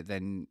guitar,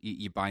 then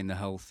you're buying the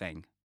whole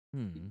thing.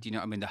 Do you know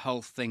what I mean? The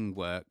whole thing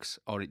works,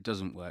 or it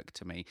doesn't work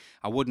to me.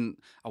 I wouldn't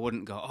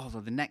go, oh,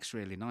 well, the neck's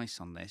really nice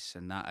on this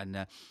and that.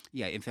 And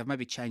if I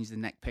maybe change the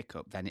neck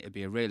pickup, then it'd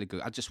be a really good.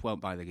 I just won't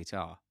buy the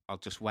guitar. I'll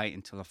just wait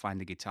until I find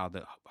a guitar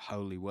that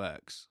wholly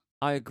works.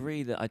 I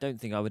agree that I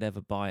don't think I would ever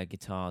buy a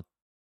guitar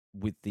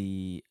with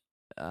the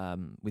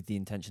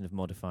intention of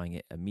modifying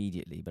it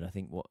immediately. But I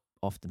think what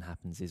often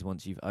happens is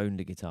once you've owned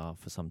a guitar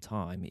for some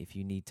time, if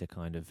you need to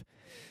kind of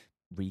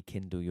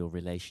rekindle your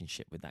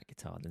relationship with that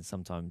guitar, then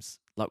sometimes,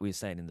 like we were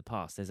saying in the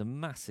past, there's a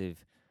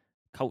massive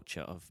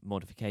culture of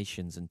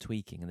modifications and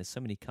tweaking, and there's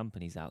so many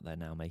companies out there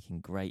now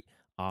making great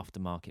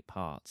aftermarket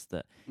parts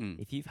that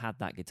if you've had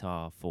that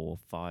guitar for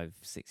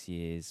 5-6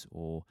 years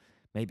or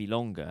maybe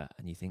longer,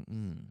 and you think,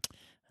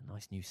 a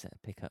nice new set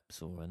of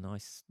pickups or a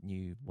nice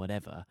new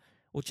whatever,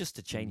 or just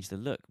to change the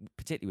look,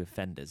 particularly with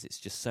Fenders, it's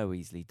just so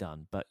easily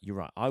done. But you're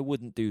right, I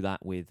wouldn't do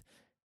that with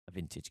a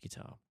vintage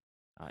guitar.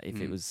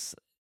 If it was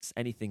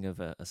anything of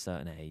a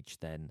certain age,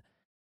 then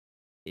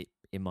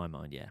in my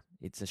mind,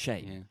 it's a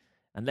shame.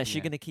 Unless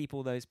you're going to keep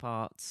all those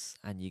parts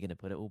and you're going to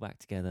put it all back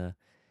together,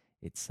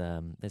 it's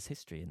there's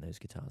history in those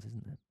guitars,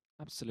 isn't there?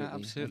 Absolutely,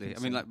 absolutely. I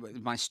mean, like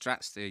my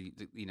Strat's the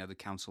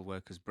council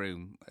workers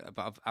broom,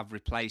 but I've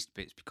replaced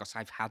bits because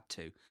I've had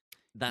to.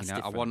 That's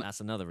different.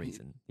 That's another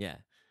reason. Yeah.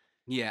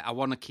 Yeah, I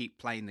want to keep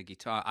playing the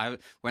guitar.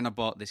 When I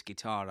bought this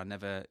guitar, when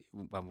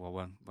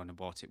I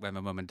bought it, when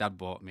my mum and dad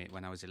bought me it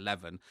when I was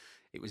 11,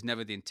 it was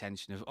never the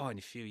intention of, in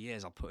a few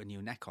years I'll put a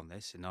new neck on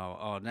this, and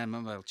then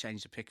maybe I'll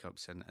change the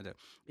pickups. And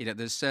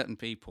there's certain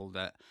people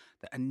that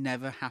are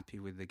never happy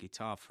with the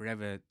guitar,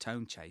 forever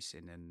tone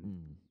chasing,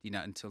 and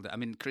until I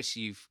mean, Chris,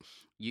 you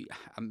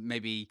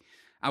maybe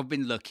I've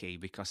been lucky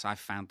because I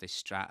found this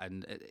Strat,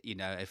 and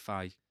if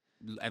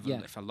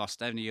I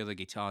lost any other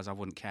guitars, I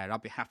wouldn't care.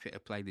 I'd be happy to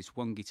play this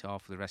one guitar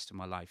for the rest of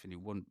my life,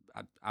 and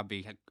I'd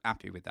be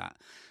happy with that.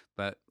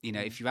 But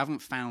if you haven't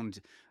found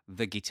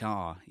the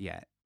guitar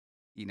yet,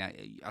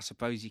 I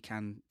suppose you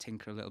can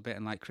tinker a little bit.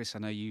 And like Chris, I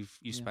know you've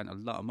spent a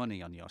lot of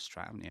money on your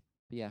Strat, haven't you?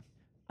 Yeah,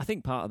 I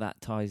think part of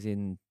that ties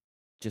in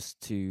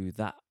just to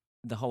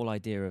the whole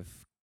idea of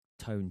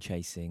tone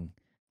chasing.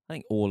 I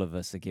think all of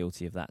us are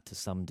guilty of that to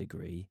some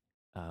degree.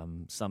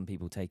 Some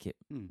people take it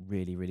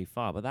really, really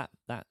far, but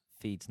that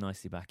feeds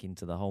nicely back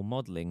into the whole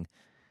modelling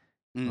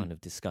kind of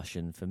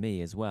discussion for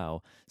me as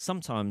well.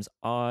 Sometimes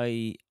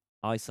I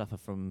suffer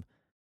from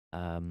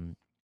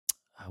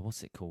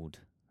what's it called?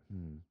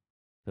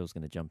 Phil's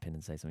going to jump in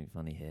and say something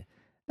funny here.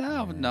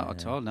 No, not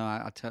at all. No,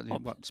 I tell you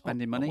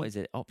spending money. What is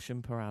it?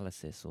 Option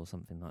paralysis or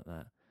something like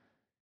that.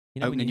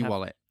 Opening your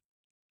wallet.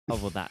 Oh,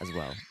 well, that as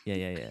well.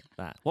 Yeah.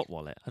 That. What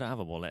wallet? I don't have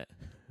a wallet.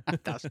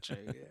 That's true.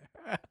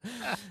 Yeah.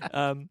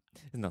 There's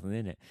nothing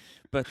in it,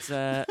 but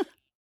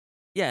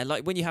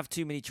like when you have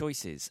too many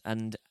choices,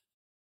 and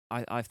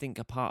I think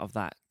a part of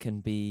that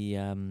can be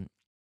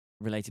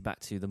related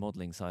back to the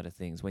modelling side of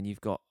things. When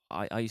you've got,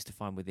 I used to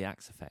find with the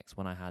Axe effects,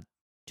 when I had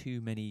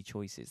too many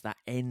choices, that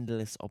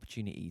endless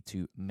opportunity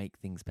to make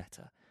things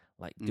better,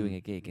 like doing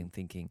a gig and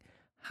thinking,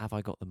 have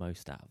I got the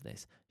most out of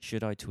this?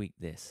 Should I tweak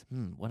this?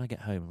 When I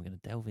get home, I'm going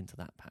to delve into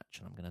that patch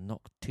and I'm going to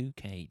knock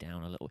 2K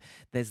down a little.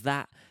 There's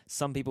that.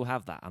 Some people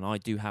have that, and I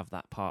do have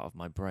that part of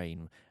my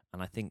brain,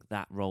 and I think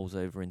that rolls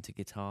over into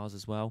guitars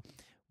as well.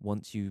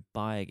 Once you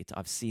buy a guitar,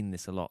 I've seen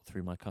this a lot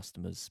through my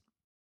customers,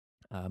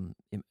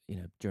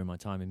 during my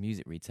time in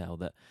music retail,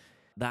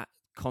 that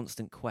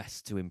constant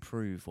quest to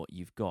improve what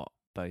you've got,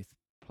 both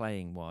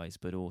playing wise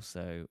but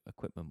also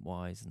equipment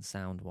wise and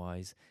sound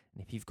wise.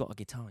 And if you've got a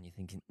guitar and you're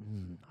thinking,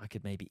 I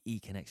could maybe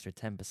eke an extra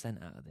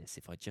 10% out of this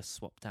if I just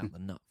swapped out the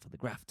nut for the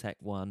Graphtec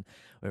one,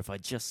 or if I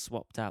just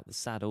swapped out the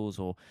saddles,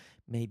 or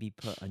maybe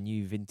put a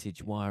new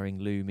vintage wiring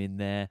loom in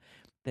there.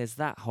 There's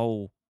that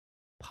whole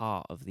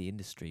part of the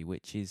industry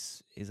which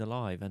is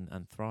alive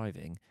and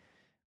thriving,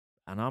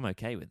 and I'm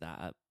okay with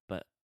that.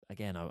 But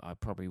again, I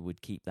probably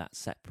would keep that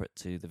separate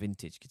to the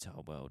vintage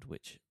guitar world,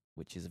 which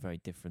is a very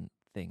different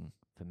thing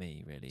for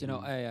me, really. Do you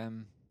know,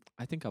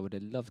 I think I would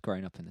have loved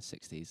growing up in the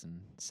 60s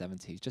and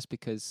 70s, just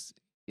because,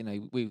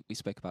 we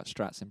spoke about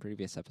Strats in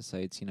previous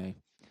episodes.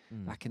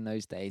 Back in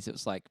those days, it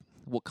was like,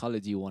 what color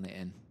do you want it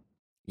in?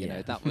 You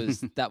know, that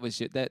was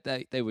your,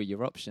 they were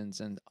your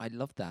options, and I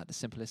loved that, the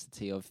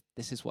simplicity of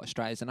this is what a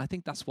Strat is, and I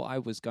think that's what I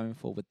was going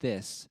for with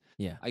this.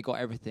 Yeah, I got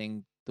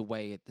everything the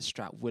way the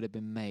Strat would have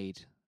been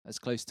made, as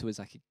close to as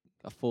I could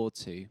afford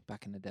to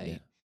back in the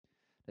day.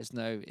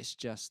 Yeah. It's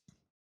just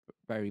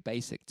very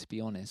basic, to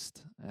be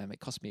honest. It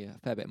cost me a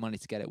fair bit of money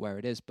to get it where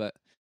it is, but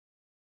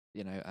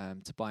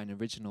to buy an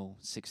original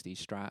 60s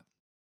Strat,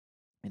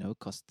 it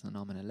costs an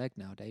arm and a leg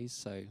nowadays.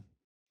 So,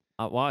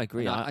 well, I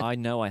agree. I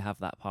know I have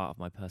that part of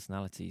my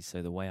personality,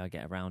 so the way I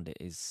get around it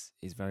is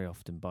very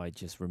often by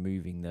just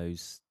removing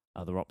those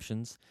other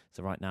options.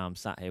 So right now I'm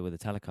sat here with a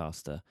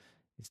Telecaster.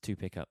 It's 2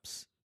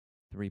 pickups,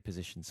 3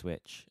 position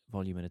switch,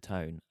 volume and a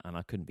tone, and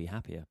I couldn't be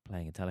happier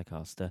playing a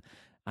Telecaster.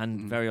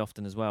 And very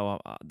often as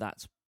well,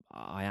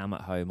 I am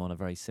at home on a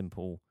very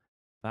simple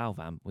valve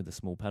amp with a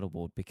small pedal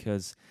board,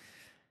 because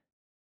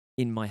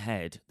in my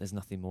head there's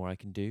nothing more I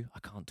can do. I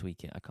can't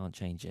tweak it, I can't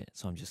change it,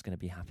 so I'm just going to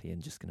be happy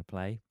and just going to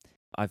play.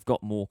 I've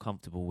got more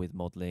comfortable with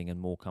modelling and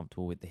more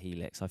comfortable with the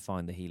Helix. I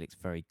find the Helix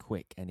very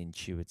quick and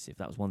intuitive.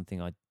 That was one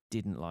thing I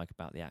didn't like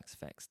about the Axe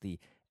FX, the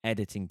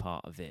editing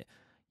part of it.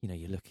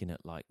 You're looking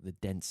at like the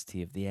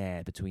density of the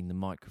air between the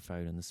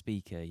microphone and the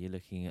speaker. You're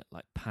looking at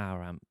like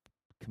power amp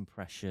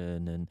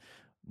compression and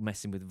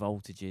messing with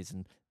voltages,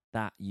 and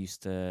that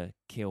used to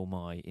kill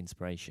my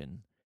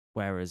inspiration.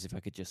 Whereas if I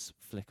could just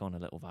flick on a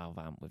little valve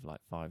amp with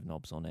like 5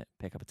 knobs on it,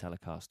 pick up a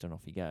Telecaster and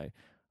off you go,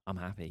 I'm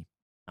happy.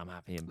 I'm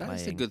happy in playing.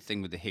 That's the good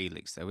thing with the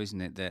Helix, though,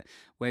 isn't it? That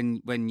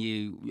when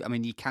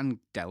you can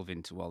delve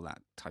into all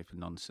that type of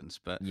nonsense,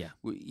 but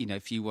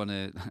if you want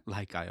to,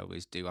 like I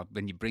always do,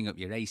 when you bring up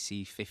your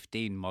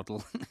AC15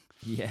 model,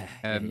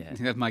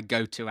 my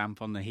go-to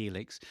amp on the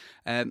Helix,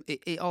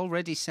 it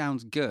already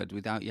sounds good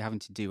without you having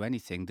to do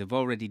anything. They've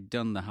already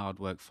done the hard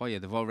work for you.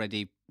 They've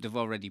already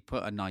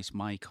put a nice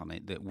mic on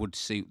it that would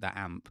suit that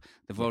amp.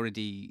 They've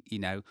already,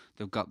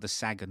 they've got the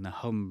sag and the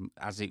hum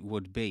as it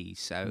would be.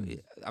 So,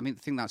 I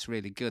think that's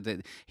really good.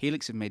 That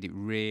Helix have made it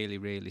really,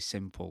 really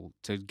simple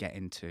to get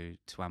into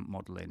amp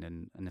modelling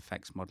and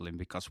effects modelling,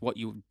 because what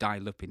you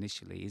dial up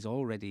initially is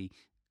already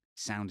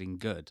sounding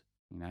good,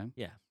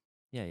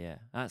 Yeah.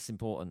 That's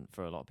important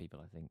for a lot of people,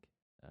 I think.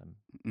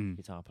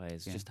 Guitar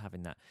players, just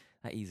having that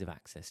ease of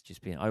access.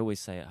 Just being, I always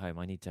say at home,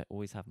 I need to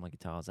always have my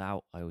guitars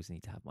out. I always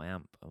need to have my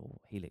amp or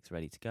Helix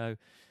ready to go.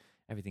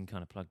 Everything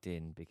kind of plugged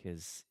in,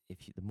 because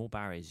the more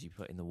barriers you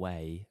put in the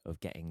way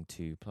of getting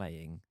to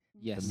playing,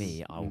 for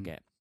me, I will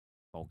get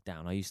bogged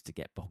down. I used to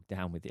get bogged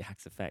down with the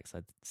Axe FX.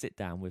 I'd sit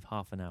down with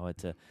half an hour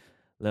to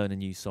learn a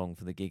new song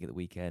for the gig at the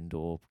weekend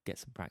or get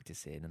some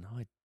practice in, and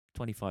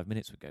 25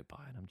 minutes would go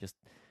by, and I'm just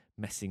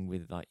messing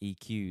with like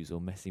EQs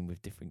or messing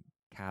with different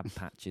cab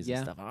patches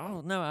and stuff.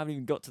 Oh no, I haven't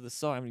even got to the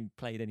song. I haven't even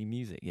played any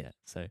music yet.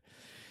 So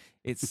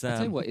it's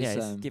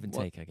it's give and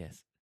take, I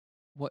guess.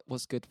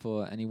 What's good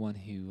for anyone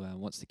who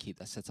wants to keep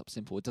that setup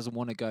simple? It doesn't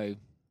want to go.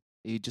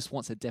 Who just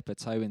wants to dip a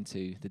toe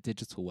into the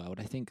digital world.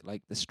 I think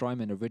like the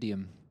Strymon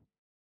Iridium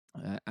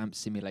amp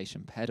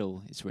simulation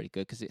pedal is really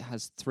good, because it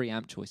has 3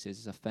 amp choices: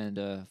 it's a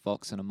Fender,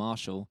 Vox, and a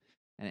Marshall,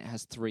 and it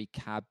has 3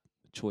 cab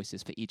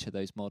choices for each of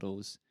those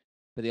models.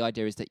 But the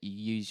idea is that you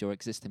use your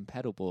existing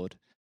pedal board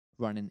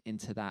running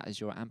into that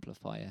as your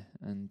amplifier,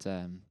 and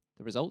the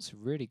results are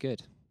really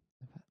good.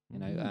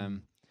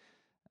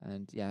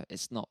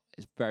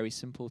 It's very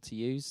simple to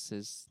use.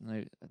 There's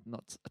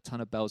not a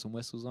ton of bells and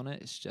whistles on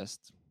it. It's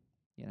just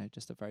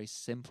a very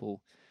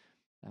simple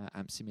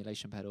amp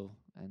simulation pedal,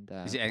 and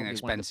is it an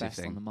expensive one of the best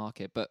thing on the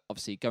market? But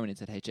obviously, going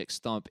into the HX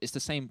Stomp, it's the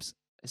same.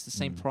 It's the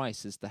same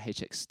price as the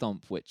HX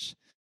Stomp, which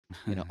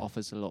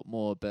offers a lot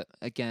more. But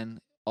again,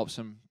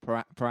 option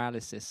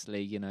paralysis,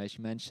 Lee. As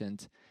you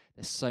mentioned,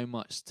 there's so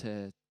much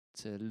to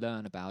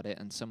learn about it,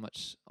 and so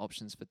much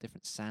options for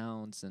different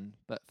sounds.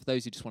 But for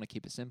those who just want to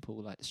keep it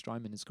simple, like the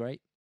Strymon is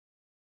great.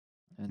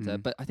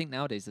 And but I think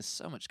nowadays there's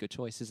so much good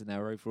choice, isn't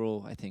there?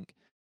 Overall, I think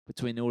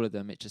between all of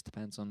them, it just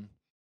depends on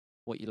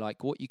what you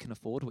like, what you can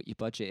afford, what your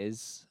budget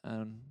is,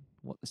 and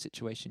what the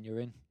situation you're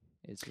in.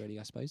 is really,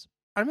 I suppose.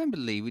 I remember,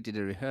 Lee, we did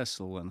a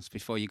rehearsal once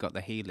before you got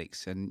the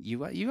Helix, and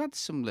you had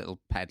some little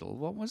pedal.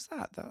 What was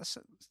that? That's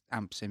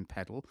amps in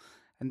pedal,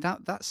 and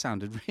that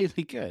sounded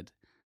really good.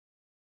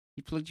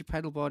 You plugged your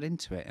pedal board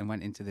into it and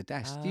went into the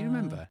desk. Do you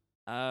remember?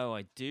 Oh,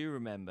 I do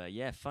remember.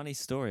 Yeah, funny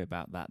story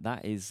about that.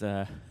 That is,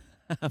 of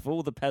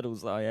all the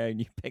pedals that I own,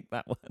 you picked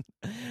that one.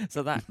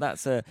 So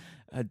that's a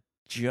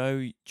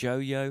Joyo.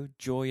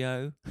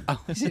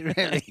 Oh, is it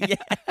really? Yeah.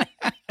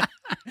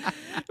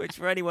 Which,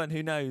 for anyone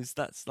who knows,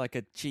 that's like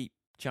a cheap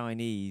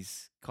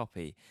Chinese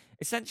copy.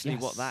 Essentially,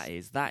 what that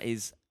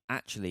is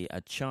actually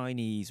a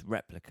Chinese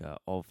replica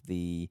of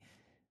the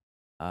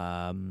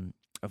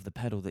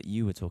pedal that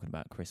you were talking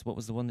about, Chris. What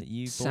was the one that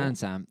you bought?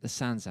 Sansamp, the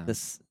Sansamp.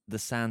 The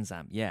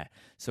Sansamp, yeah.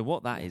 So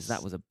what that is,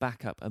 that was a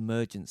backup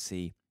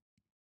emergency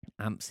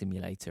amp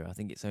simulator. I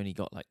think it's only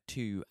got like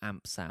 2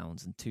 amp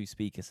sounds and 2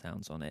 speaker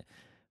sounds on it.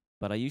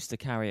 But I used to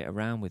carry it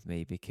around with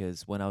me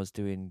because when I was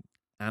doing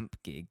amp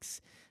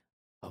gigs,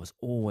 I was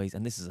always,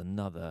 and this is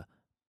another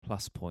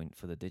plus point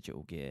for the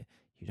digital gear,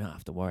 you don't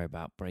have to worry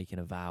about breaking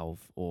a valve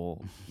or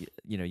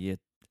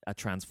a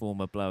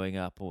transformer blowing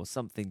up or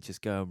something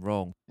just going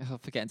wrong.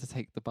 Forgetting to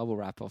take the bubble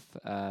wrap off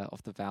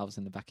the valves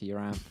in the back of your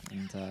amp,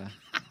 and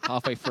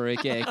halfway through a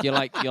gig, you're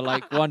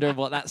like wondering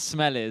what that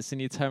smell is, and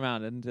you turn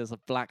around and there's a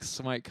black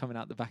smoke coming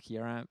out the back of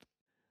your amp.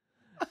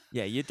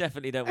 Yeah, you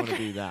definitely don't want to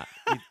do that.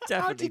 You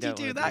definitely How did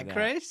you do that,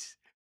 Chris?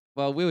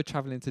 Well, we were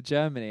traveling to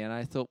Germany, and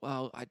I thought,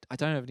 well, I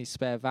don't have any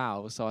spare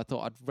valves, so I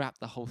thought I'd wrap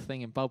the whole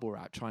thing in bubble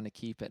wrap, trying to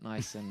keep it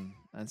nice and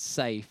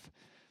safe.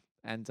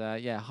 And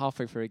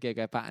halfway through a gig,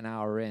 about an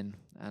hour in,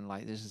 and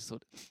like there's this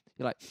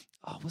you're like,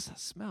 oh, what's that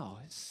smell?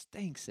 It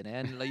stinks in it.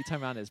 And like, you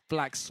turn around, there's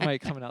black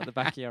smoke coming out the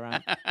back of your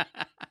amp.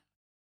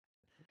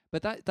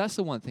 But that's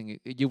the one thing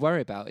you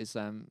worry about is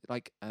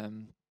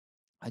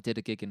I did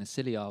a gig in the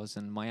Scilly Isles,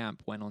 and my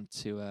amp went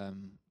onto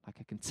like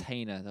a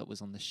container that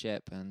was on the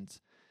ship, and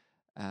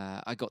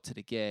I got to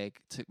the gig,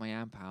 took my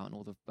amp out, and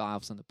all the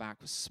valves on the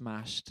back were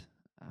smashed.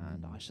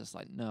 And I was just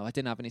like, no, I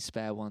didn't have any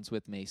spare ones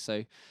with me.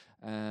 So,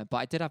 but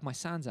I did have my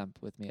Sans amp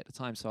with me at the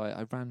time, so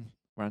I ran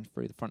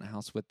through the front of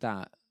house with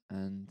that,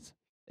 and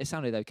it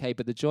sounded okay.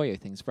 But the Joyo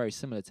thing is very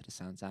similar to the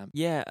Sans amp.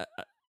 Yeah,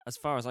 as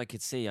far as I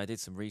could see, I did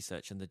some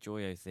research, and the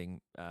Joyo thing.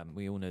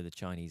 We all know the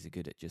Chinese are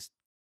good at just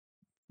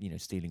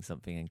stealing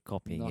something and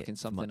copying knocking it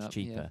something much up,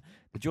 cheaper. Yeah.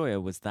 The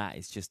Joyo was that.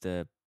 It's just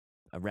a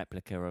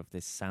replica of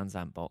this Sans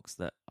amp box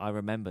that I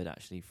remembered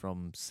actually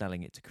from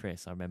selling it to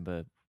Chris. I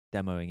remember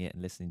demoing it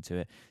and listening to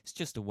it. It's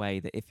just a way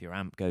that if your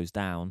amp goes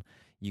down,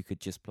 you could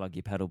just plug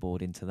your pedal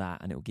board into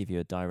that and it will give you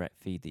a direct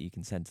feed that you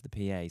can send to the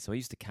PA. So I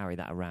used to carry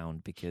that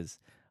around because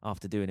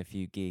after doing a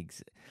few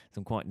gigs,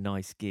 some quite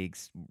nice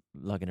gigs,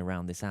 lugging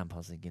around this amp, I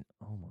was thinking,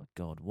 oh my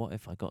God, what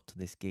if I got to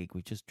this gig?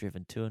 We've just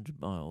driven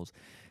 200 miles.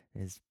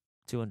 There's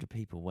 200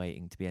 people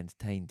waiting to be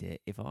entertained here.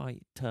 If I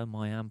turn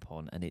my amp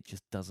on and it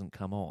just doesn't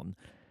come on,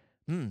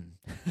 I'm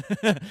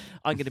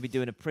going to be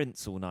doing a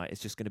Prince all night. It's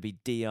just going to be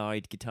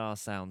de-eyed guitar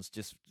sounds,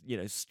 just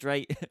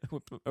straight,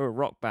 or a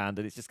rock band,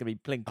 and it's just going to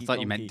be plinky. I thought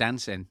you meant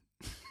dancing.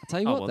 I'll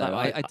tell you what,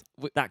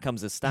 though, that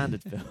comes as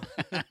standard, Phil.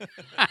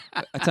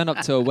 I turned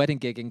up to a wedding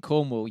gig in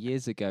Cornwall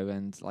years ago,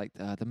 and like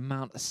the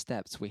amount of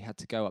steps we had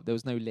to go up, there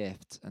was no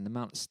lift, and the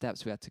amount of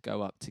steps we had to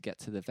go up to get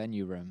to the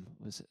venue room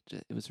was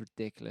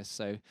ridiculous.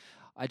 So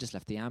I just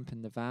left the amp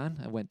in the van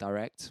and went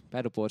direct,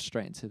 pedal board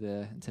straight into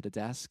the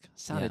desk.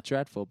 Sounded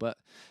dreadful, but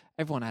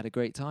everyone had a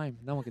great time.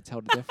 No one could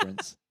tell the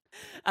difference.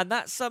 And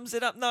that sums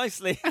it up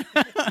nicely.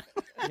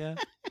 Yeah.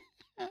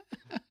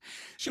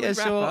 Should we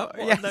wrap up?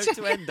 What a note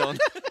to end on.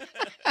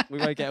 We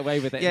won't get away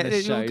with it in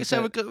this show.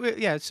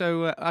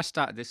 So I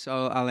started this,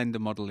 so I'll end the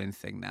modelling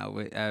thing now.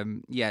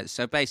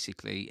 So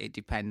basically it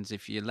depends.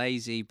 If you're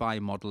lazy, buy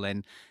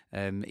modelling.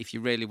 If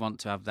you really want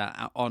to have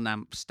that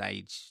on-amp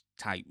stage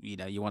type,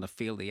 you want to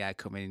feel the air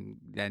coming,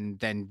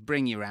 then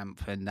bring your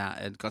amp and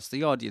that, because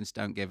the audience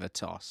don't give a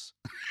toss.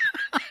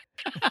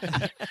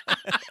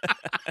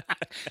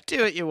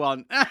 Do what you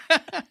want.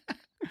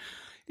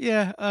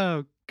 Yeah,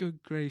 oh,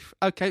 good grief.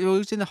 Okay, well,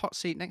 who's in the hot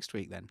seat next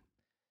week then?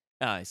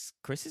 It's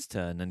Chris's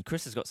turn, and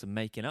Chris has got some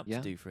making up to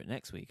do for it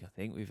next week, I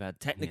think. We've had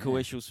technical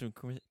issues from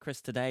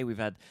Chris today. We've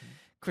had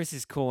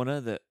Chris's corner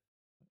that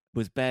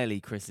was barely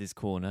Chris's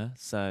corner.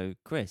 So,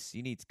 Chris,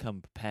 you need to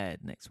come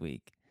prepared next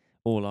week.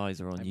 All eyes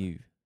are on you,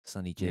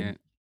 Sonny Jim.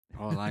 Yeah.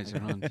 All eyes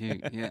are on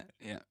you. Yeah.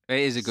 It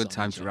is a good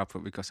time to wrap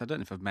up because I don't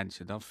know if I've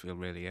mentioned I feel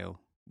really ill.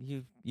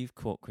 You've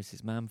caught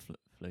Chris's man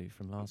flu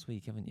from last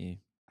week, haven't you?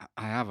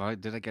 I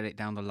have. Did I get it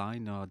down the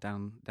line or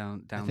down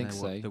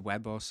the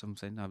web or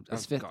something?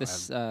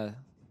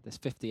 This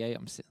 58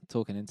 I'm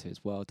talking into is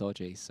well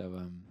dodgy,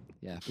 so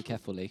be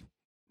careful, Lee.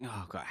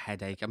 Oh, I've got a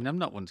headache. I mean, I'm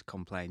not one to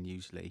complain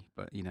usually,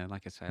 but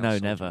like I say,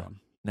 never.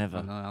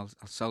 I'll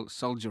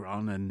soldier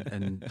on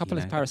and a couple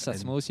of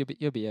paracetamols,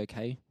 you'll be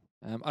okay.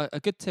 A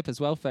good tip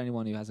as well for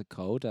anyone who has a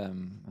cold,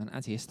 an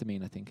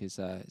antihistamine I think is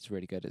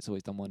really good. It's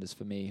always done wonders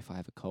for me if I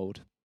have a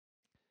cold.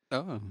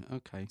 Oh,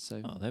 okay.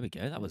 So there we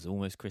go. That was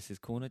almost Chris's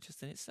corner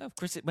just in itself.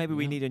 Chris, maybe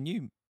we need a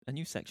new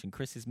section.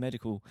 Chris's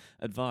medical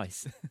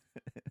advice.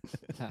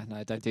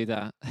 No, don't do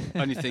that.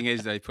 Only thing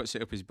is, though, he puts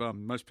it up his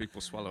bum. Most people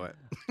swallow it.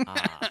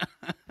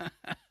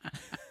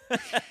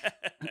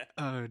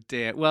 Oh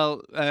dear.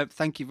 Well,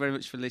 thank you very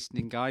much for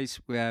listening, guys.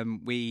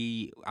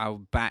 We are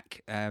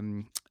back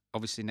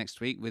obviously next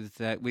week with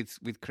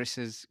Chris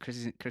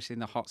in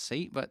the hot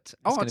seat. But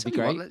I'll tell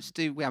you what, let's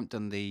do. We haven't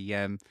done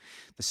the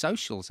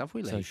socials, have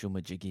we, Lee? Social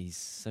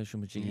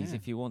majiggies. Yeah.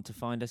 If you want to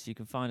find us, you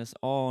can find us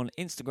on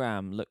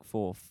Instagram. Look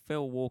for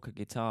Phil Walker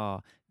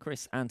Guitar,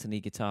 Chris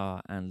Anthony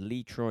Guitar, and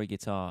Lee Troy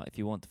Guitar. If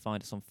you want to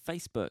find us on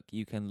Facebook,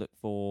 you can look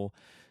for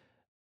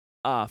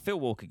Phil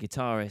Walker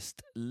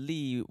guitarist,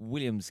 Lee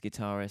Williams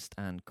guitarist,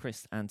 and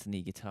Chris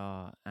Anthony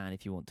guitar. And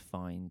if you want to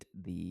find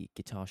the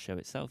guitar show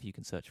itself, you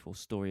can search for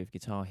Story of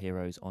Guitar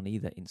Heroes on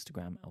either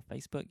Instagram or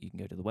Facebook. You can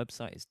go to the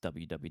website, it's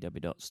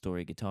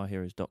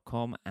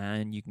www.storyguitarheroes.com,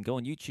 and you can go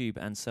on YouTube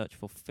and search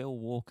for Phil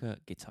Walker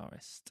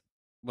guitarist.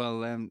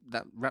 Well,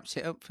 that wraps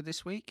it up for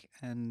this week,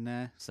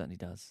 and certainly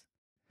does.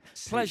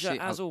 Pleasure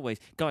as always,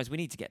 guys. We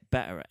need to get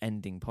better at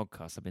ending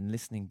podcasts. I've been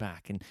listening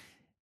back, and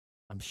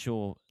I'm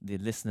sure the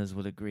listeners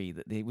will agree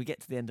that we get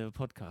to the end of a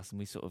podcast and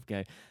we sort of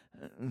go.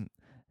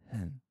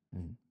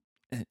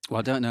 Well,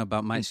 I don't know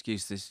about my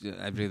excuse this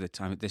every other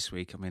time this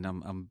week. I mean, I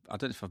don't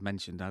know if I've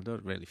mentioned I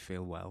don't really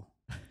feel well,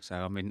 so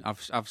I mean,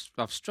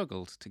 I've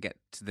struggled to get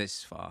to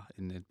this far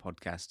in the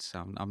podcast.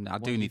 So I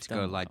do need to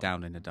go lie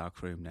down in a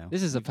dark room now.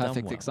 This is a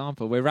perfect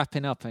example. We're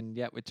wrapping up, and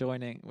yet we're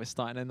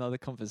starting another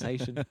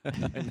conversation.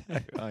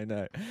 I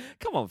know.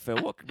 Come on,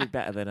 Phil. What could be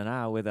better than an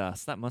hour with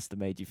us? That must have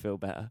made you feel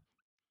better.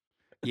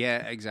 Yeah,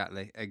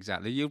 exactly.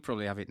 You'll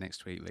probably have it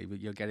next week, Lee,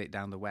 but you'll get it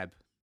down the web.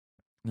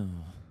 Oh,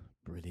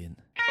 brilliant.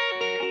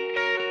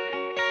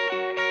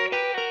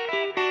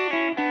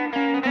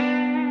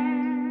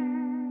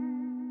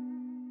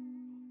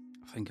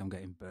 I think I'm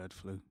getting bird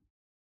flu.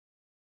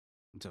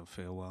 I don't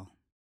feel well.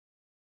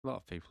 A lot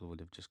of people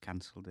would have just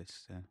cancelled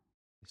this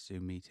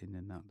Zoom meeting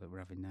and that we're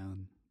having now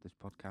and this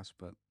podcast,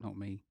 but not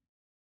me.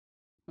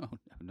 Oh,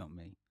 no, not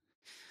me.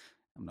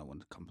 I'm not one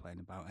to complain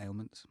about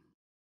ailments.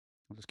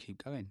 I'll just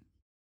keep going.